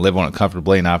 and I can live on it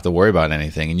comfortably and not have to worry about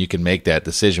anything. And you can make that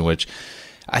decision, which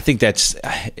I think it's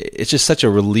just such a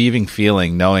relieving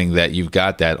feeling knowing that you've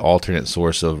got that alternate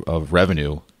source of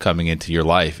revenue coming into your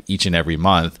life each and every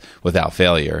month without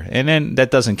failure. And then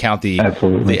that doesn't count the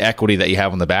equity that you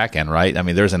have on the back end, right? I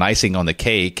mean, there's an icing on the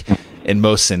cake in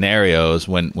most scenarios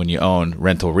when you own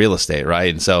rental real estate,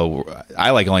 right? And so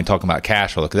I like only talking about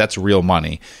cash flow because that's real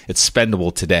money. It's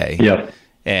spendable today. Yeah.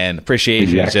 And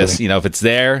appreciation is just, if it's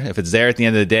there at the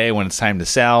end of the day when it's time to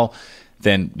sell,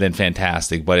 then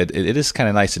fantastic. But it is kind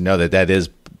of nice to know that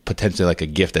is potentially like a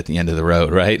gift at the end of the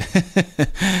road, right?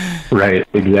 Right,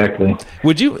 exactly.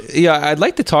 I'd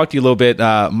like to talk to you a little bit,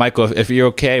 Michael, if you're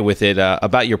okay with it,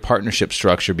 about your partnership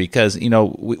structure, because,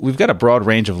 we've got a broad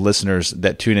range of listeners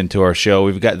that tune into our show.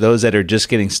 We've got those that are just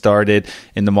getting started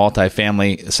in the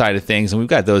multifamily side of things, and we've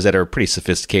got those that are pretty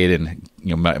sophisticated and,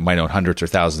 might own hundreds or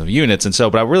thousands of units. And so,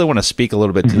 but I really want to speak a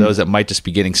little bit to those that might just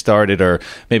be getting started or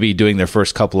maybe doing their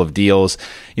first couple of deals.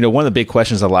 One of the big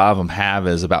questions a lot of them have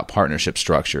is about partnership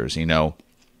structures.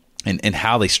 and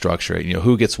how they structure it.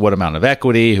 Who gets what amount of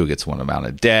equity, who gets what amount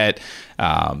of debt,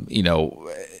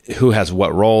 who has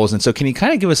what roles. And so can you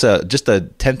kind of give us just a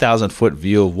 10,000 foot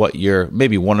view of what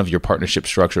maybe one of your partnership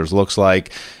structures looks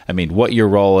like? I mean, what your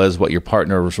role is, what your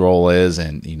partner's role is,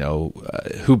 and,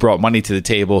 who brought money to the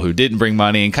table, who didn't bring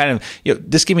money, and kind of,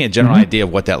 just give me a general idea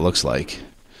of what that looks like.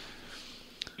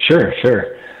 Sure.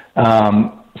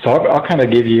 So I'll kind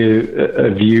of give you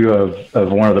a view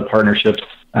of one of the partnerships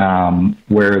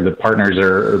where the partners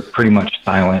are pretty much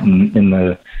silent in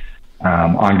the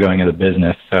ongoing of the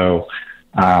business. So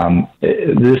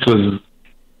this was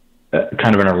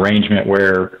kind of an arrangement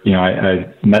where,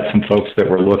 I met some folks that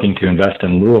were looking to invest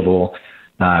in Louisville,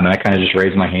 and I kind of just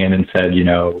raised my hand and said,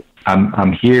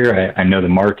 I'm here. I know the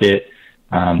market.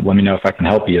 Let me know if I can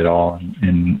help you at all.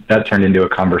 And that turned into a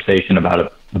conversation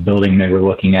about a building they were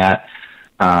looking at,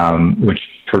 which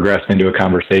progressed into a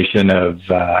conversation of,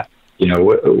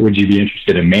 would you be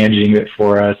interested in managing it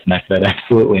for us? And I said,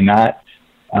 absolutely not.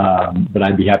 But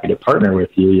I'd be happy to partner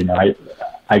with you.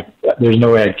 There's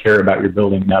no way I'd care about your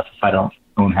building enough if I don't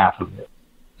own half of it.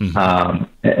 Mm-hmm.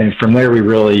 And from there, we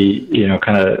really,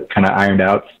 kind of ironed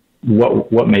out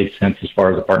what made sense as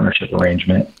far as a partnership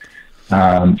arrangement.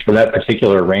 For that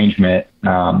particular arrangement,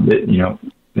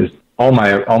 is all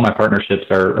my partnerships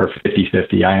are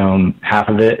 50-50. I own half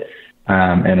of it,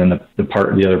 and then the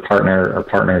other partner or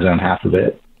partners own half of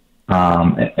it.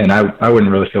 And I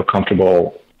wouldn't really feel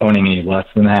comfortable owning any less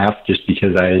than half, just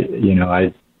because I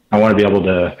want to be able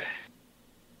to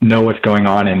know what's going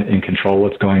on and control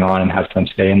what's going on and have some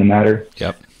say in the matter.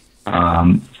 Yep.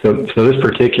 So this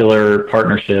particular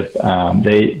partnership,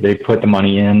 they put the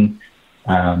money in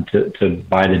to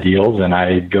buy the deals, and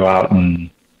I go out and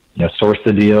source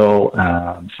the deal,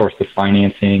 source the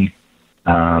financing.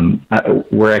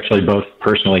 We're actually both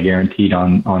personally guaranteed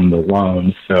on the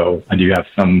loans, so I do have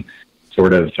some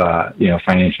sort of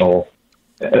financial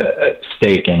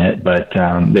stake in it, but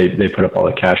they put up all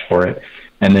the cash for it.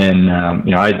 And then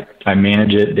I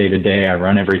manage it day to day. I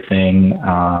run everything,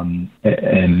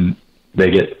 and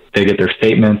they get their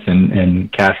statements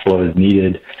and cash flow is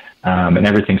needed, and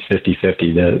everything's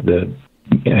 50-50. The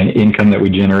income that we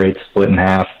generate split in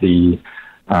half. The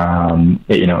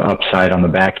upside on the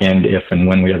back end, if and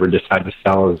when we ever decide to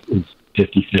sell, is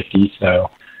 50-50. So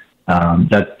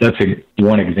that's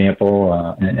one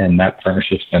example, and that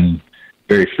partnership's been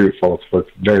very fruitful. It's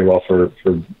worked very well for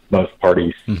both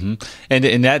parties. Mm-hmm. And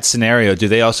in that scenario, do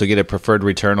they also get a preferred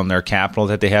return on their capital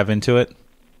that they have into it?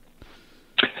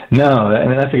 No,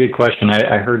 that's a good question.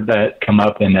 I heard that come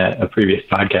up in a previous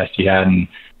podcast you had, and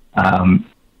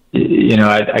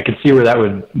I could see where that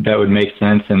would make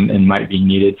sense and might be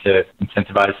needed to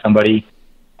incentivize somebody.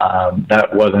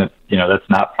 That wasn't, that's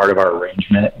not part of our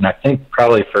arrangement. And I think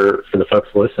probably for the folks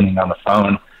listening on the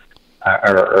phone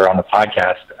or on the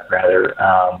podcast, rather,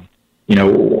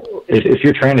 if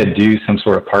you're trying to do some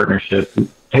sort of partnership,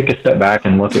 take a step back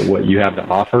and look at what you have to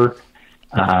offer,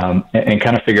 and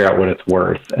kind of figure out what it's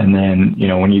worth. And then,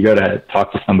 when you go to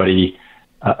talk to somebody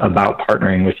about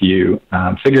partnering with you,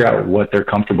 figure out what they're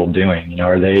comfortable doing.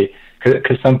 Are they,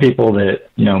 because some people that,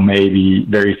 may be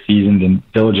very seasoned and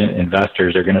diligent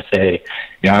investors are going to say,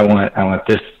 I want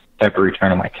this type of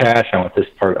return on my cash. I want this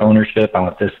part ownership. I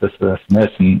want this,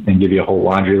 and give you a whole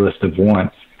laundry list of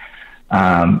wants.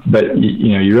 But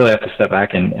you really have to step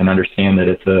back and understand that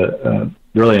it's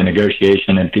really a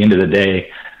negotiation. At the end of the day,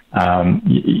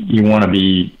 you want to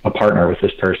be a partner with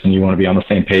this person. You want to be on the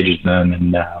same page as them.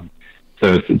 And,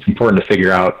 so it's important to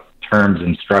figure out terms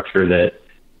and structure that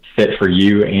fit for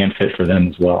you and fit for them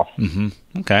as well. Mm-hmm.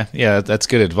 Okay. Yeah, that's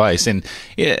good advice. And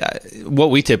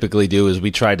what we typically do is we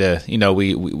try to,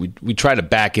 we try to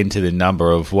back into the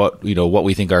number of what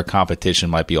we think our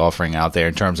competition might be offering out there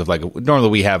in terms of normally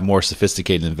we have more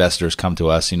sophisticated investors come to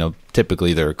us,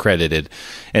 typically they're accredited.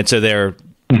 And so they're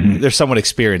somewhat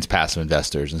experienced passive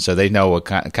investors, and so they know what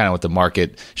kind of what the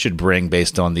market should bring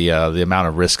based on the amount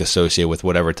of risk associated with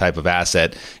whatever type of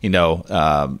asset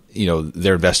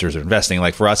their investors are investing.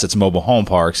 Like for us, it's mobile home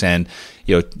parks, and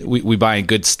we buy in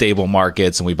good stable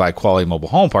markets and we buy quality mobile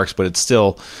home parks, but it's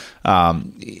still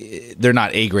they're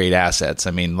not A grade assets.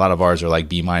 I mean, a lot of ours are like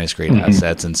B- grade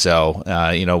assets, and so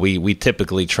we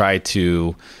typically try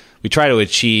to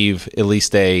achieve at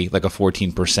least a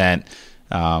 14%.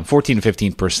 14 to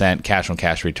 15% cash on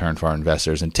cash return for our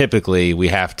investors. And typically we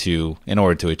have to, in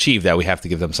order to achieve that, we have to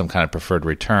give them some kind of preferred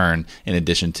return in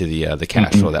addition to the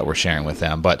cash flow that we're sharing with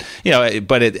them. But,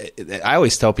 I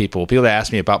always tell people that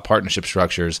ask me about partnership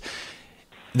structures,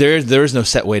 there's no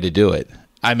set way to do it.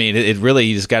 I mean, it really,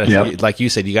 you just got to, like you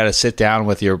said, you got to sit down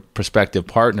with your prospective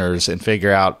partners and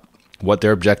figure out what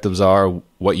their objectives are,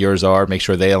 what yours are, make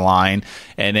sure they align,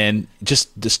 and then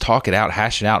just talk it out,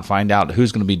 hash it out, find out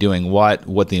who's going to be doing what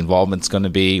the involvement's going to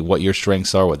be, what your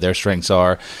strengths are, what their strengths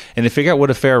are, and then figure out what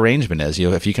a fair arrangement is.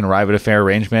 If you can arrive at a fair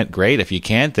arrangement, great. If you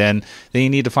can't, then you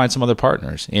need to find some other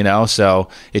partners, So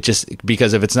it just,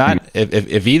 because if it's not,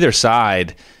 if either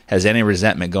side has any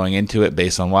resentment going into it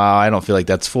based on, wow, I don't feel like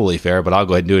that's fully fair, but I'll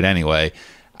go ahead and do it anyway,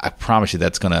 I promise you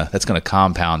that's gonna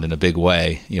compound in a big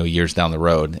way, years down the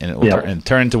road, and it will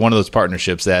turn into one of those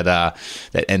partnerships that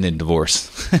end in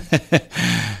divorce.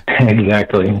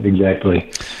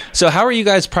 Exactly. So, how are you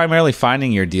guys primarily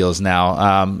finding your deals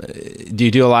now? Do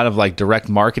you do a lot of like direct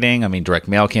marketing? I mean, direct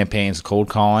mail campaigns, cold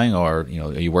calling, or are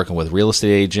you working with real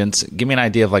estate agents? Give me an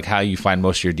idea of like how you find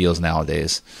most of your deals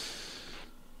nowadays.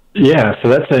 Yeah, so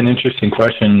that's an interesting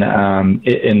question.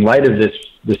 In light of this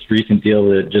recent deal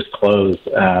that just closed,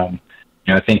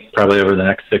 I think probably over the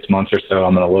next 6 months or so,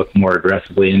 I'm going to look more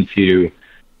aggressively into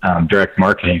direct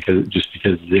marketing,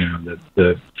 because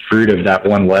the fruit of that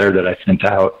one letter that I sent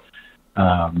out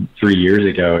 3 years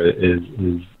ago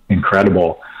is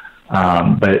incredible.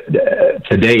 But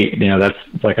to date,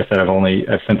 that's, like I said,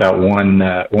 I've sent out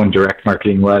one direct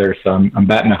marketing letter, so I'm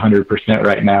batting 100%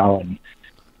 right now, and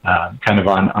kind of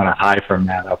on a high from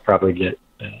that. I'll probably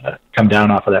come down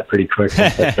off of that pretty quick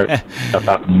once I start putting stuff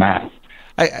out in mass.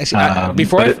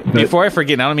 Before I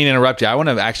forget, I don't mean to interrupt you. I want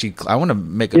to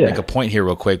make a point here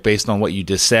real quick based on what you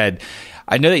just said.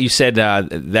 I know that you said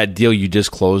that deal you just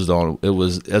closed on, it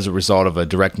was as a result of a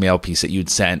direct mail piece that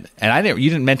you'd sent, and you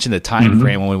didn't mention the time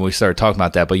frame when we started talking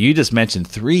about that, but you just mentioned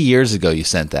 3 years ago you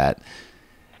sent that.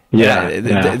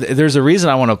 There's a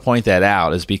reason I want to point that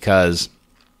out, is because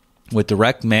with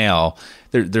direct mail,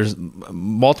 there's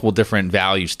multiple different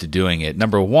values to doing it.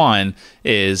 Number one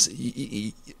is,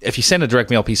 if you send a direct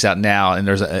mail piece out now and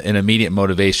there's an immediate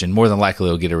motivation, more than likely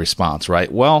you'll get a response, right?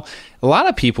 Well, a lot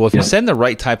of people, if you send the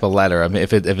right type of letter, I mean,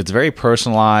 if it's very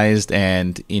personalized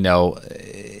and,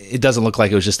 it doesn't look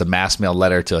like it was just a mass mail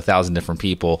letter to 1,000 different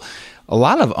people, a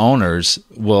lot of owners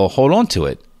will hold on to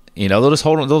it. They'll just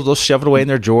hold on, they'll shove it away in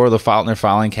their drawer, they'll file it in their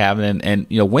filing cabinet, and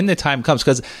when the time comes,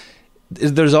 because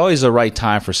there's always a right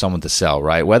time for someone to sell,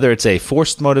 right? Whether it's a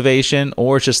forced motivation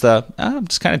or it's just I'm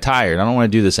just kind of tired, I don't want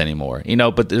to do this anymore,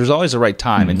 but there's always a right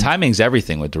time, and timing's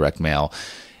everything with direct mail.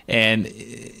 And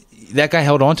that guy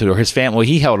held on to it, or his family,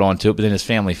 he held on to it, but then his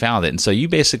family found it. And so you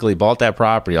basically bought that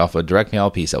property off a direct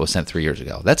mail piece that was sent 3 years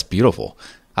ago. That's beautiful.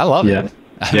 I love it.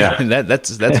 Yeah,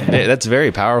 that's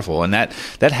very powerful, and that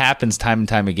happens time and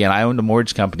time again. I owned a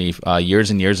mortgage company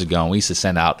years and years ago, and we used to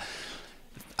send out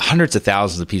hundreds of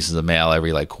thousands of pieces of mail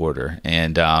every quarter,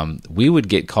 and we would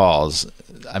get calls.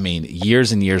 I mean,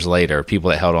 years and years later,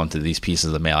 people that held on to these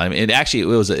pieces of mail. I mean, it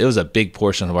was a big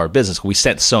portion of our business. We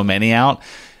sent so many out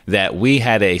that we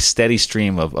had a steady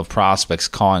stream of prospects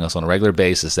calling us on a regular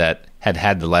basis that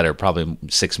had the letter probably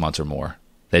 6 months or more.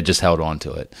 They just held on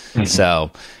to it.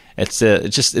 So it's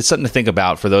something to think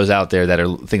about for those out there that are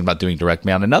thinking about doing direct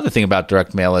mail. And another thing about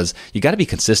direct mail is you got to be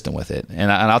consistent with it.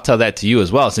 And I'll tell that to you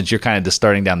as well, since you're kind of just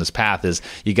starting down this path, is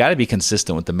you got to be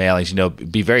consistent with the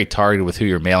mailings. Be very targeted with who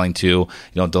you're mailing to.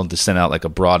 Don't just send out like a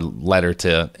broad letter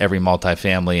to every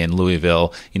multifamily in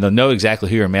Louisville. Know exactly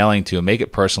who you're mailing to, make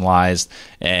it personalized,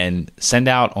 and send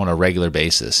out on a regular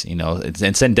basis.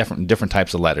 And send different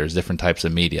types of letters, different types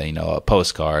of media. A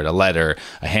postcard, a letter,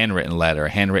 a handwritten letter, a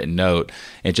handwritten note,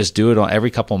 and just do it on every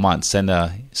couple of months. Send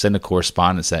a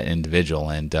correspondence to that individual.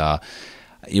 And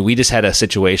we just had a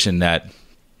situation that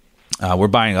we're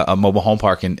buying a mobile home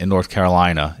park in North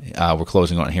Carolina. We're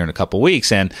closing on it here in a couple of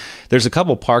weeks, and there's a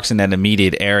couple parks in that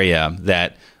immediate area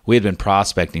that we had been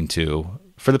prospecting to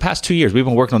for the past 2 years. We've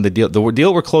been working on the deal. The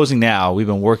deal we're closing now, we've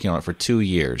been working on it for 2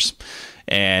 years.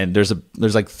 And there's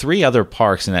like 3 other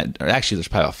parks in that. Actually, there's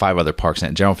probably about 5 other parks in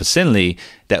that general vicinity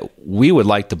that we would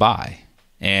like to buy.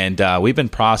 And we've been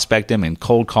prospecting and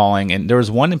cold calling, and there was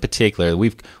one in particular.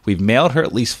 We've mailed her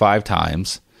at least 5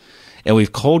 times, and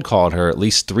we've cold called her at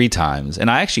least 3 times. And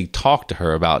I actually talked to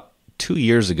her about 2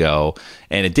 years ago,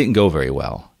 and it didn't go very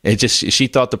well. She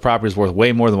thought the property was worth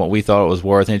way more than what we thought it was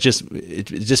worth, and it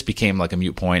just became like a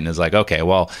moot point. And it's like, okay,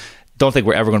 well, don't think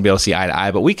we're ever going to be able to see eye to eye,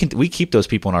 but we keep those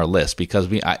people on our list, because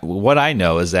what I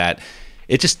know is that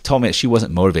it just told me that she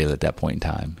wasn't motivated at that point in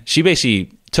time. She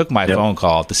basically took my phone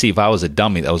call to see if I was a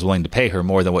dummy that was willing to pay her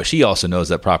more than what she also knows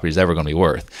that property is ever going to be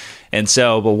worth. And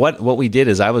so, but what we did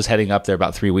is, I was heading up there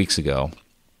about 3 weeks ago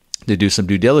to do some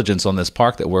due diligence on this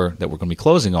park that we're going to be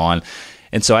closing on.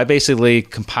 And so I basically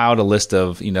compiled a list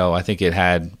of, I think it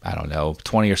had,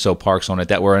 20 or so parks on it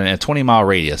that were in a 20-mile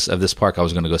radius of this park I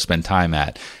was going to go spend time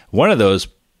at. One of those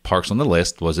parks on the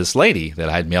list was this lady that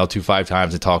I had mailed to 5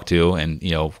 times and talked to, and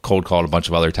cold called a bunch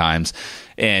of other times.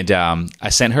 And I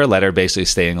sent her a letter basically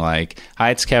stating like, "Hi,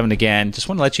 it's Kevin again. Just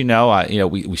want to let you know,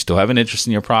 we still have an interest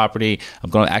in your property. I'm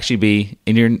going to actually be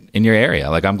in your area.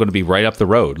 Like, I'm going to be right up the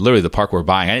road, literally the park we're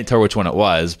buying." I didn't tell her which one it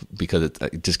was because I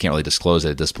just can't really disclose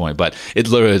it at this point. But it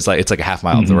literally is it's like a half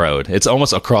mile up the road. It's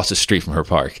almost across the street from her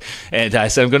park. And I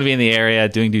said I'm going to be in the area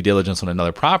doing due diligence on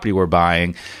another property we're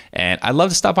buying, and I'd love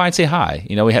to stop by and say hi.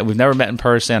 We've never met in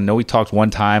person. I know we talked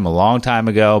one time a long time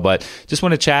ago, but just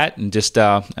want to chat and just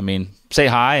say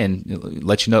hi and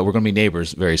let you know we're going to be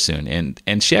neighbors very soon.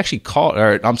 And she actually she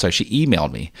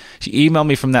emailed me. She emailed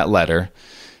me from that letter.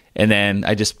 And then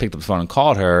I just picked up the phone and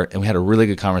called her, and we had a really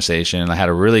good conversation. And I had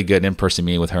a really good in-person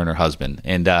meeting with her and her husband.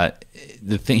 And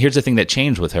here's the thing that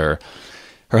changed with her.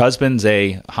 Her husband's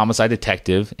a homicide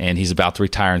detective, and he's about to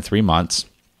retire in 3 months.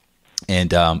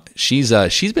 And she's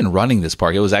been running this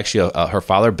park. It was actually her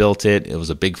father built it. It was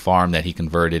a big farm that he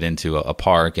converted into a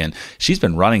park, and she's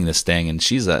been running this thing. And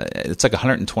it's like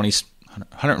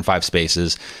 105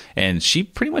 spaces, and she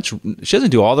doesn't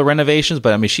do all the renovations,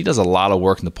 but she does a lot of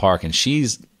work in the park, and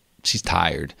she's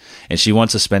tired, and she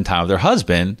wants to spend time with her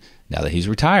husband now that he's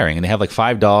retiring. And they have like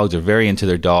 5 dogs. They're very into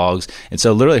their dogs. And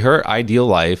so literally her ideal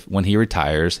life when he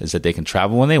retires is that they can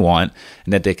travel when they want,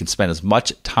 and that they can spend as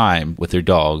much time with their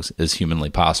dogs as humanly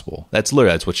possible. That's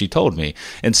what she told me.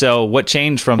 And so what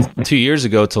changed from 2 years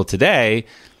ago till today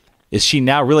is she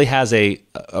now really has a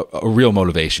real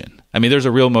motivation. There's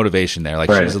a real motivation there. Like,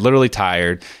 right. She's literally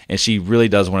tired, and she really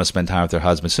does want to spend time with her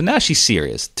husband. So now she's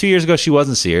serious. 2 years ago, she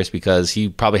wasn't serious because he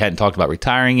probably hadn't talked about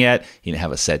retiring yet. He didn't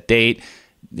have a set date.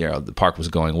 The park was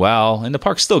going well, and the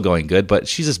park's still going good, but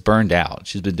she's just burned out.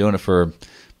 She's been doing it for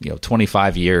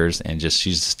 25 years, and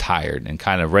she's just tired and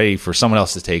kind of ready for someone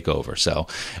else to take over. So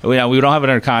we don't have it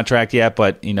under contract yet,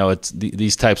 but it's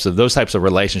those types of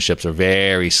relationships are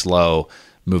very slow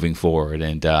moving forward,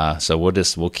 and so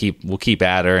we'll keep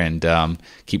at her and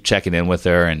keep checking in with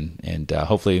her, and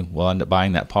hopefully we'll end up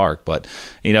buying that park. But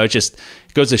it just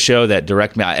goes to show that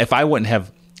direct mail. If I wouldn't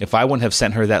have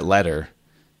sent her that letter,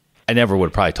 I never would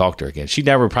have probably talked to her again. She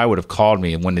never probably would have called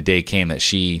me when the day came that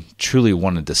she truly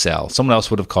wanted to sell. Someone else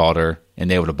would have called her,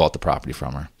 and they would have bought the property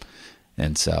from her.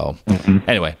 And so,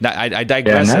 anyway, I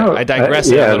digress. Yeah, I digress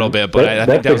a little bit, but I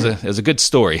think that was a good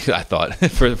story. I thought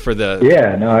for the.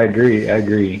 Yeah, no, I agree.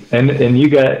 And you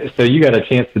got a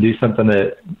chance to do something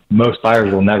that most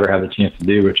buyers will never have a chance to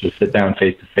do, which is sit down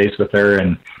face to face with her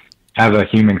and have a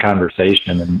human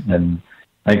conversation. And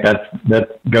I think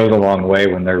that goes a long way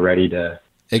when they're ready to.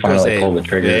 It goes a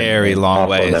very long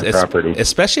way,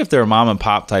 especially if they're a mom and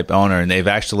pop type owner and they've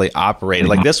actually operated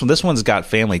like this one. This one's got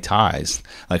family ties.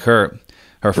 Like her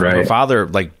father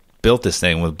built this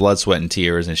thing with blood, sweat, and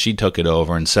tears, and she took it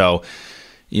over. And so,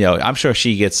 I'm sure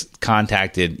she gets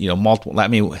contacted.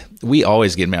 Multiple. We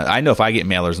always get mail. I know if I get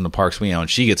mailers in the parks we own,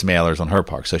 she gets mailers on her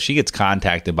park. So she gets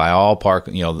contacted by all park.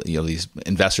 These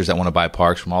investors that want to buy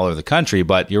parks from all over the country.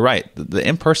 But you're right, the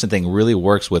in-person thing really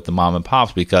works with the mom and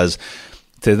pops because.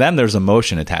 To them, there's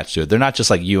emotion attached to it. They're not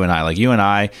just like you and I. Like you and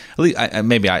I, at least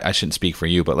I shouldn't speak for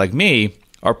you, but like me,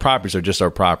 our properties are just our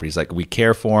properties. Like we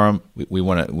care for them.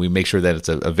 We make sure that it's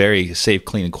a very safe,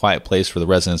 clean, and quiet place for the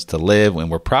residents to live. And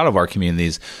we're proud of our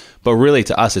communities. But really,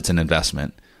 to us, it's an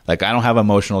investment. Like I don't have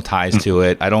emotional ties to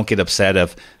it. I don't get upset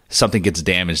if something gets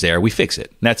damaged there. We fix it.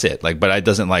 And that's it. But it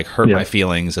doesn't hurt my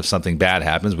feelings if something bad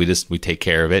happens. We take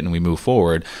care of it and we move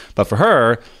forward. But for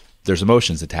her, there's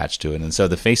emotions attached to it. And so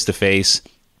the face-to-face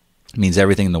means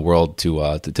everything in the world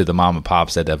to the mom and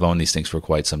pops that have owned these things for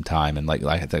quite some time. And like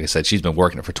I said, she's been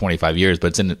working it for 25 years,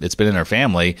 but it's been in her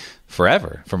family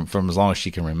forever, from as long as she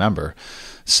can remember.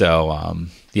 So,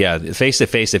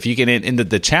 face-to-face, if you get into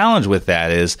the challenge with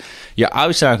that is you're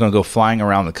obviously not going to go flying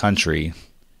around the country,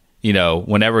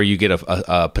 whenever you get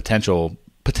a potential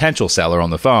seller on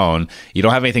the phone, you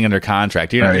don't have anything under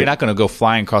contract. You're not going to go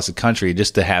flying across the country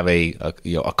just to have a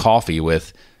coffee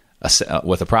with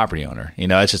a property owner.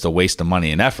 It's just a waste of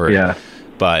money and effort. Yeah.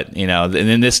 But and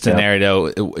in this scenario,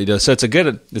 so it's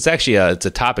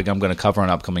a topic I'm going to cover on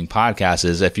upcoming podcasts.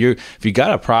 Is if you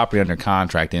got a property under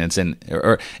contract and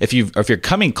if you're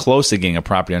coming close to getting a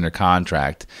property under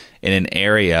contract in an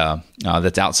area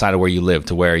that's outside of where you live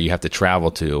to where you have to travel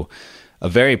to. A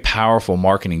very powerful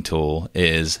marketing tool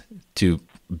is to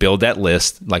build that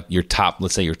list, like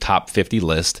let's say your top 50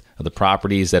 list of the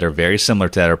properties that are very similar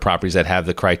to that, or properties that have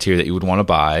the criteria that you would want to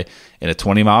buy in a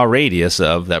 20-mile radius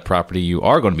of that property you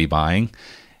are going to be buying.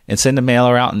 and send a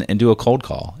mailer out and do a cold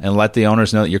call and let the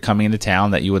owners know that you're coming into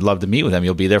town, that you would love to meet with them.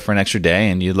 You'll be there for an extra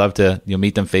day, and you'll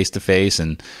meet them face to face,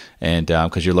 and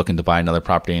because you're looking to buy another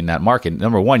property in that market.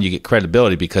 Number one, you get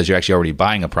credibility because you're actually already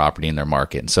buying a property in their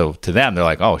market. And so to them, they're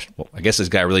like, oh, well, I guess this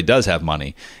guy really does have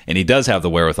money, and he does have the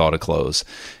wherewithal to close.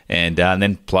 And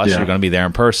then plus you're going to be there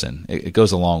in person. It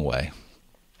goes a long way.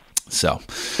 So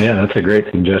yeah, that's a great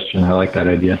suggestion. I like that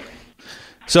idea.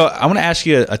 So I'm going to ask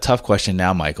you a tough question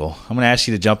now, Michael. I'm going to ask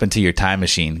you to jump into your time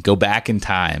machine, go back in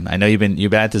time. I know you've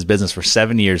been at this business for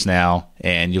 7 years now,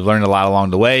 and you've learned a lot along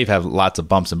the way. You've had lots of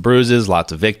bumps and bruises,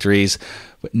 lots of victories.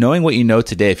 But knowing what you know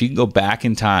today, if you can go back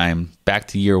in time, back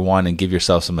to year one, and give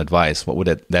yourself some advice, what would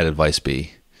that advice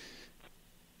be?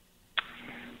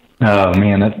 Oh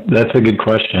man, that's a good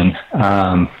question.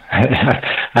 I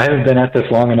haven't been at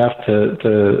this long enough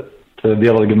to be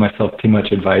able to give myself too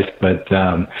much advice, but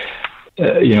one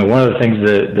of the things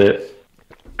that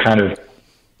kind of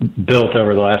built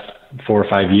over the last 4 or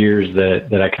 5 years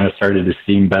that I kind of started to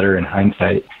see better in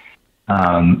hindsight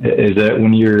is that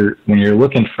when you're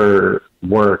looking for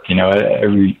work,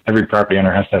 every property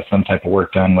owner has to have some type of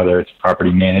work done, whether it's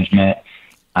property management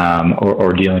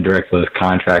or dealing directly with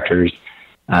contractors.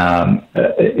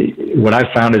 What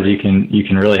I've found is you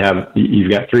can really you've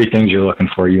got 3 things you're looking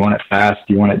for. You want it fast,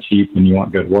 you want it cheap, and you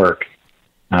want good work.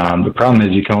 The problem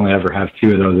is you can only ever have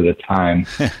 2 of those at a time.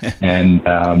 And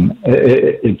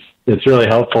it's really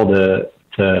helpful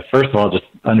to first of all, just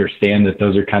understand that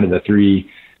those are kind of the 3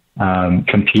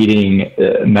 competing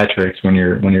metrics when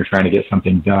you're trying to get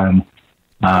something done.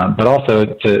 But also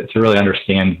to really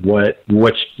understand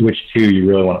which 2 you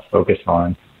really want to focus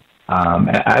on.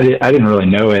 I didn't really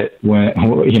know it when,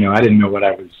 I didn't know what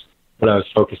I was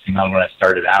focusing on when I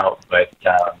started out, but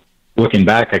looking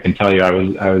back, I can tell you I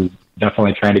was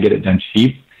definitely trying to get it done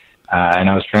cheap, and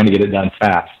I was trying to get it done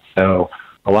fast. So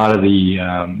a lot of the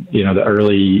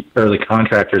early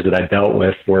contractors that I dealt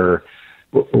with were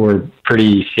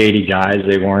pretty shady guys.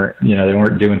 They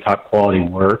weren't doing top quality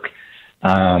work,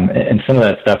 and some of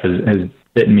that stuff has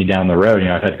bitten me down the road.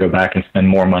 I've had to go back and spend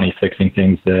more money fixing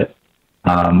things that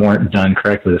weren't done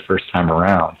correctly the first time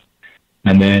around.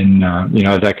 And then,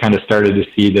 as I kind of started to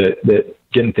see that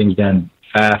getting things done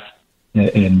fast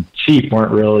and cheap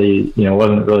wasn't really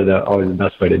always the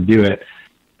best way to do it,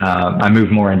 I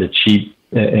moved more into cheap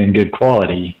and good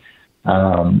quality,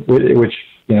 which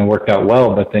worked out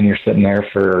well. But then you're sitting there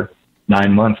for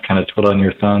 9 months, kind of twiddling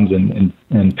your thumbs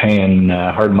and paying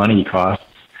hard money costs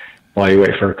while you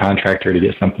wait for a contractor to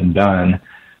get something done.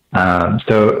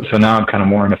 So now I'm kind of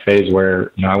more in a phase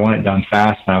where, I want it done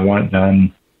fast and I want it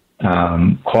done,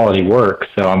 quality work.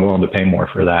 So I'm willing to pay more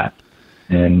for that.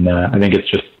 And, I think it's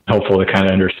just helpful to kind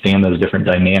of understand those different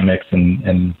dynamics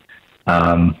and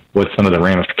what some of the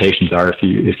ramifications are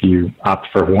if you opt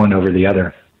for one over the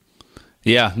other.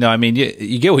 Yeah, no, I mean,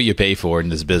 you get what you pay for in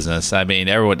this business. I mean,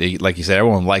 everyone, like you said,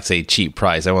 everyone likes a cheap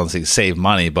price. Everyone wants to save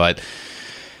money, but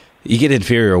you get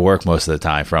inferior work most of the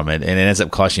time from it, and it ends up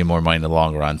costing you more money in the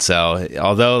long run. So,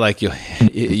 although like you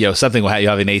something will have, you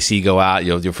have an AC go out,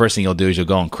 your first thing you'll do is you'll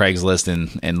go on Craigslist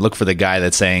and look for the guy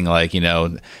that's saying like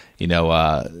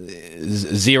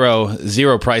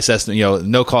zero price estimate,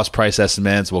 no cost price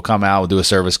estimates. We'll come out, we'll do a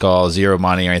service call, zero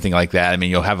money or anything like that. I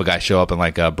mean, you'll have a guy show up in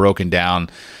like a broken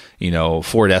down,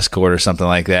 Ford Escort or something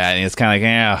like that, and it's kind of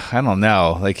like, I don't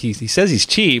know. Like he says he's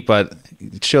cheap, but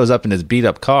it shows up in his beat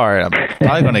up car. I'm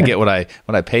probably going to get what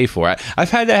I pay for. I've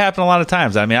had that happen a lot of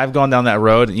times. I mean, I've gone down that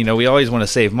road. We always want to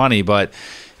save money, but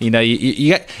you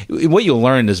got what you'll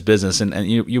learn in this business, and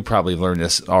you probably learned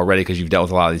this already because you've dealt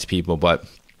with a lot of these people. But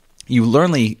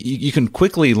you can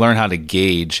quickly learn how to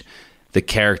gauge the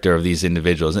character of these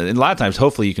individuals. And a lot of times,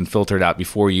 hopefully, you can filter it out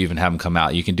before you even have them come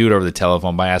out. You can do it over the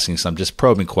telephone by asking some just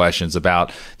probing questions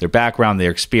about their background, their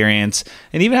experience,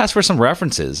 and even ask for some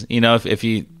references. If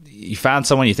you found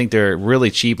someone you think they're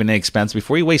really cheap and inexpensive,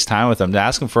 before you waste time with them, to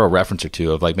ask them for a reference or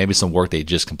two of like maybe some work they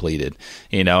just completed,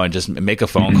 and just make a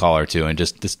phone call or two and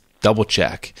just double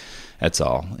check. That's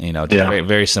all, very,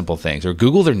 very simple things. Or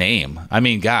Google their name. I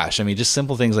mean, just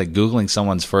simple things like Googling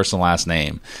someone's first and last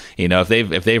name. If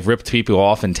they've ripped people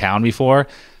off in town before,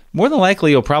 more than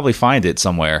likely you'll probably find it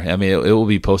somewhere. I mean, it will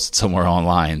be posted somewhere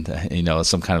online,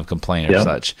 some kind of complaint or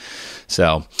such.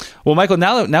 So, well, Michael,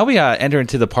 now we enter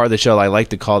into the part of the show I like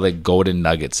to call the Golden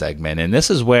Nugget segment. And this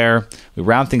is where we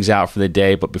round things out for the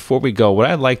day. But before we go, what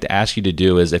I'd like to ask you to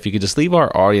do is if you could just leave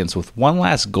our audience with one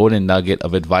last golden nugget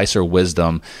of advice or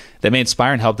wisdom that may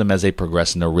inspire and help them as they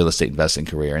progress in their real estate investing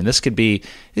career. And this could be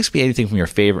anything from your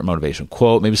favorite motivational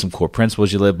quote, maybe some core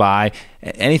principles you live by,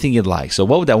 anything you'd like. So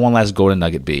what would that one last golden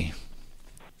nugget be?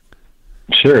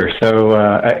 Sure. So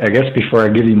I guess before I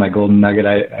give you my golden nugget,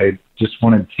 I just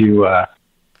wanted to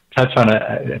touch on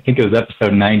I think it was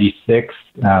episode 96,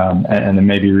 and then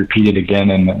maybe repeat it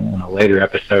again in a later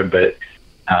episode. But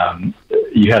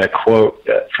you had a quote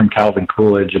from Calvin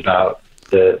Coolidge about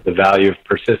the value of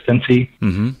persistency.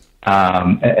 Mm-hmm.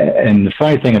 And the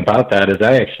funny thing about that is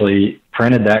I actually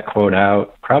printed that quote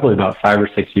out probably about 5 or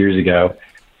 6 years ago.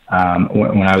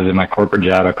 When I was in my corporate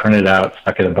job, I printed it out,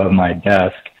 stuck it above my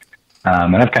desk.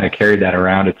 And I've kind of carried that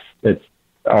around. It's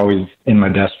always in my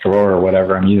desk drawer or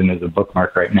whatever. I'm using it as a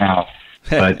bookmark right now.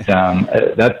 But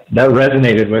that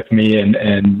resonated with me,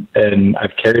 and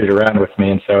I've carried it around with me.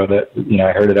 And so that,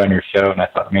 I heard it on your show, and I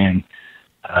thought, man,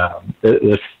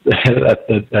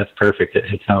 that's perfect. It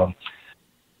hits home.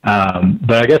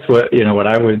 But I guess what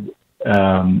I would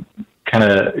kind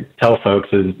of tell folks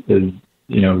is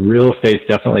real estate's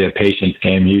definitely a patience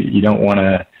game. You don't want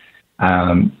to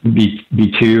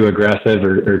be too aggressive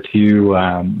or too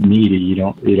needy. You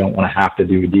don't want to have to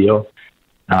do a deal.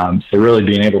 So really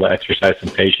being able to exercise some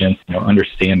patience,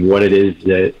 understand what it is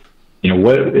that,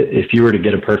 what if you were to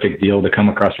get a perfect deal to come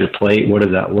across your plate, what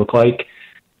does that look like?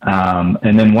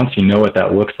 And then once you know what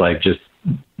that looks like, just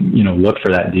look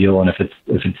for that deal. And if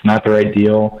it's not the right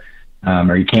deal,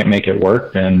 or you can't make it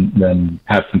work, then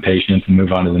have some patience and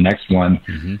move on to the next one.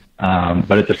 Mm-hmm.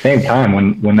 But at the same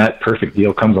time, when that perfect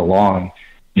deal comes along,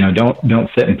 don't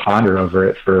sit and ponder over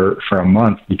it for a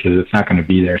month, because it's not going to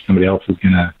be there. Somebody else is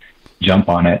going to jump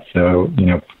on it. So,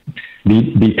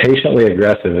 be patiently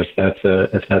aggressive if that's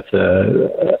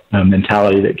a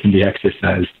mentality that can be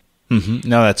exercised. Mm-hmm.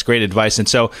 No, that's great advice. And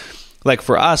so, like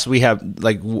for us, we have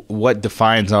what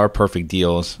defines our perfect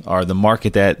deals are the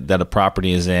market that a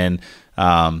property is in,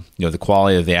 the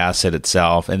quality of the asset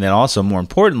itself, and then also more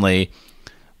importantly,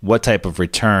 what type of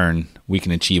return we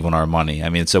can achieve on our money. I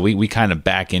mean, so we kind of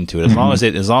back into it as long as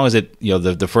it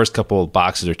the first couple of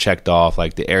boxes are checked off,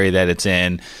 like the area that it's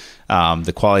in,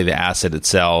 the quality of the asset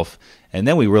itself, and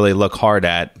then we really look hard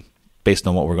at, based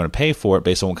on what we're going to pay for it,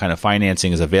 based on what kind of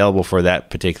financing is available for that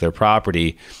particular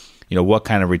property. What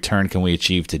kind of return can we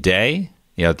achieve today,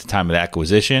 at the time of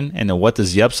acquisition? And then what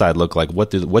does the upside look like?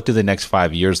 What do the next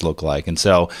 5 years look like? And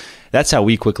so that's how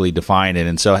we quickly define it.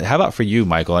 And so how about for you,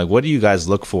 Michael? Like, what do you guys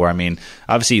look for? I mean,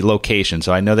 obviously location.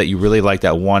 So I know that you really like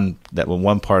that one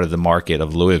part of the market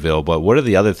of Louisville, but what are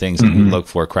the other things that you look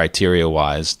for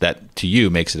criteria-wise that to you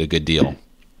makes it a good deal?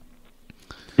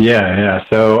 Yeah.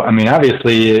 So, I mean,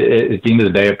 obviously at the end of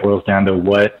the day, it boils down to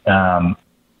what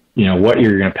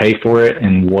you're going to pay for it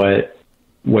and what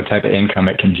type of income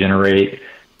it can generate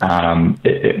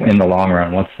in the long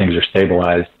run once things are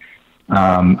stabilized.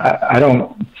 I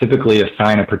don't typically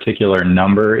assign a particular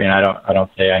number, and I don't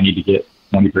say I need to get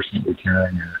 20%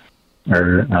 return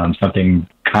or something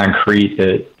concrete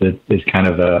that is kind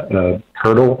of a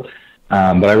hurdle.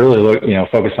 But I really look,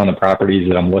 focus on the properties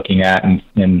that I'm looking at, and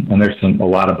there's a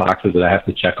lot of boxes that I have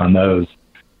to check on those.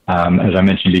 As I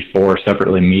mentioned before,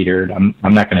 separately metered. I'm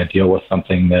not going to deal with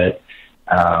something that,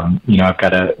 I've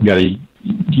got to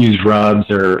use rubs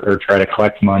or try to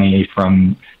collect money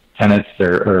from tenants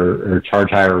or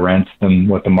charge higher rents than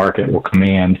what the market will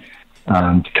command,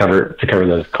 to cover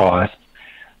those costs.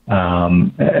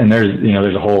 And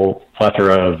there's a whole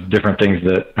plethora of different things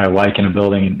that I like in a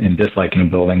building and dislike in a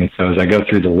building. And so as I go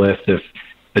through the list, if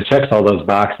it checks all those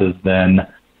boxes, then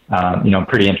I'm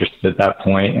pretty interested at that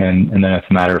point, and then it's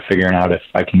a matter of figuring out if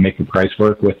I can make the price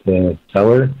work with the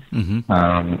seller,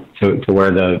 to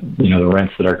where the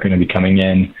rents that are going to be coming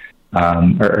in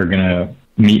are going to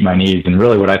meet my needs. And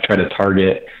really, what I try to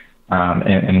target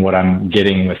and what I'm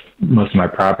getting with most of my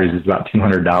properties is about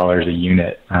 $200 a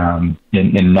unit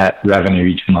in net revenue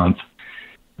each month.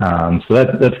 So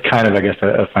that's kind of, I guess,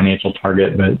 a financial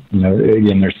target, but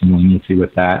again, there's some leniency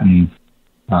with that, and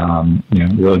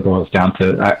it really boils down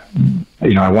to, I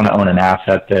want to own an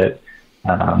asset that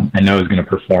I know is going to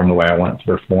perform the way I want it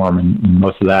to perform. And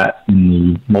most of that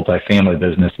in the multifamily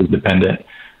business is dependent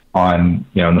on,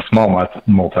 in the small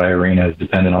multi arena is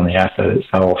dependent on the asset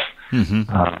itself. So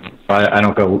I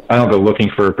don't go looking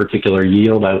for a particular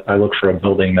yield. I look for a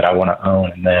building that I want to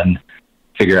own, and then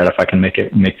figure out if I can make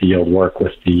the yield work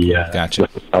with the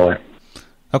seller.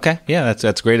 Okay, yeah,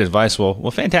 that's great advice. Well,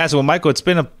 fantastic. Well, Michael, it's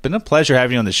been a pleasure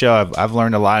having you on the show. I've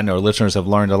learned a lot, and our listeners have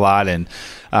learned a lot. And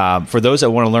for those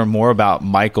that want to learn more about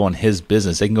Michael and his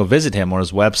business, they can go visit him on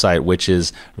his website, which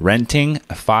is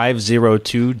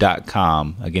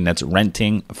renting502.com. Again, that's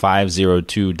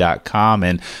renting502.com.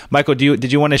 And Michael,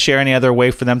 did you want to share any other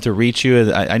way for them to reach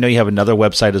you? I know you have another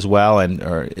website as well,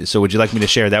 so would you like me to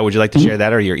share that? Would you like to share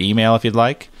that, or your email if you'd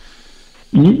like?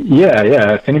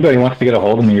 Yeah. If anybody wants to get a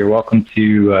hold of me, you're welcome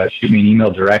to shoot me an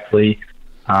email directly.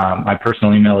 My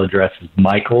personal email address is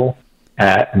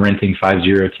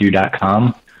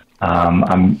michael@renting502.com.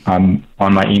 I'm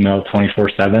on my email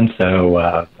 24/7,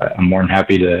 so I'm more than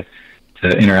happy to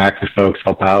interact with folks,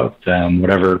 help out,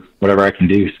 whatever I can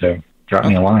do. So drop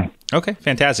me a line. Okay,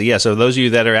 fantastic. Yeah, so those of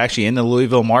you that are actually in the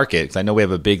Louisville market, because I know we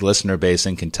have a big listener base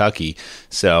in Kentucky,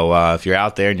 so if you're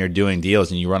out there and you're doing deals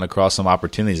and you run across some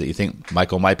opportunities that you think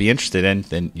Michael might be interested in,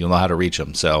 then you'll know how to reach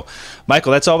him. So,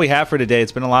 Michael, that's all we have for today.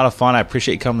 It's been a lot of fun. I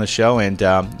appreciate you coming to the show, and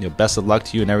best of luck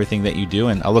to you and everything that you do,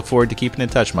 and I look forward to keeping in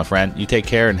touch, my friend. You take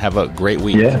care and have a great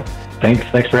week. Yeah,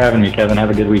 thanks for having me, Kevin. Have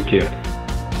a good week, too.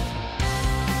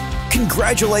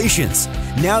 Congratulations!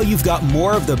 Now you've got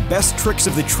more of the best tricks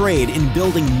of the trade in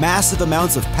building massive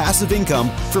amounts of passive income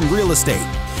from real estate.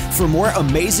 For more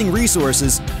amazing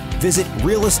resources, visit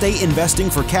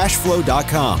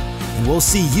realestateinvestingforcashflow.com. And we'll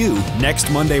see you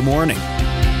next Monday morning.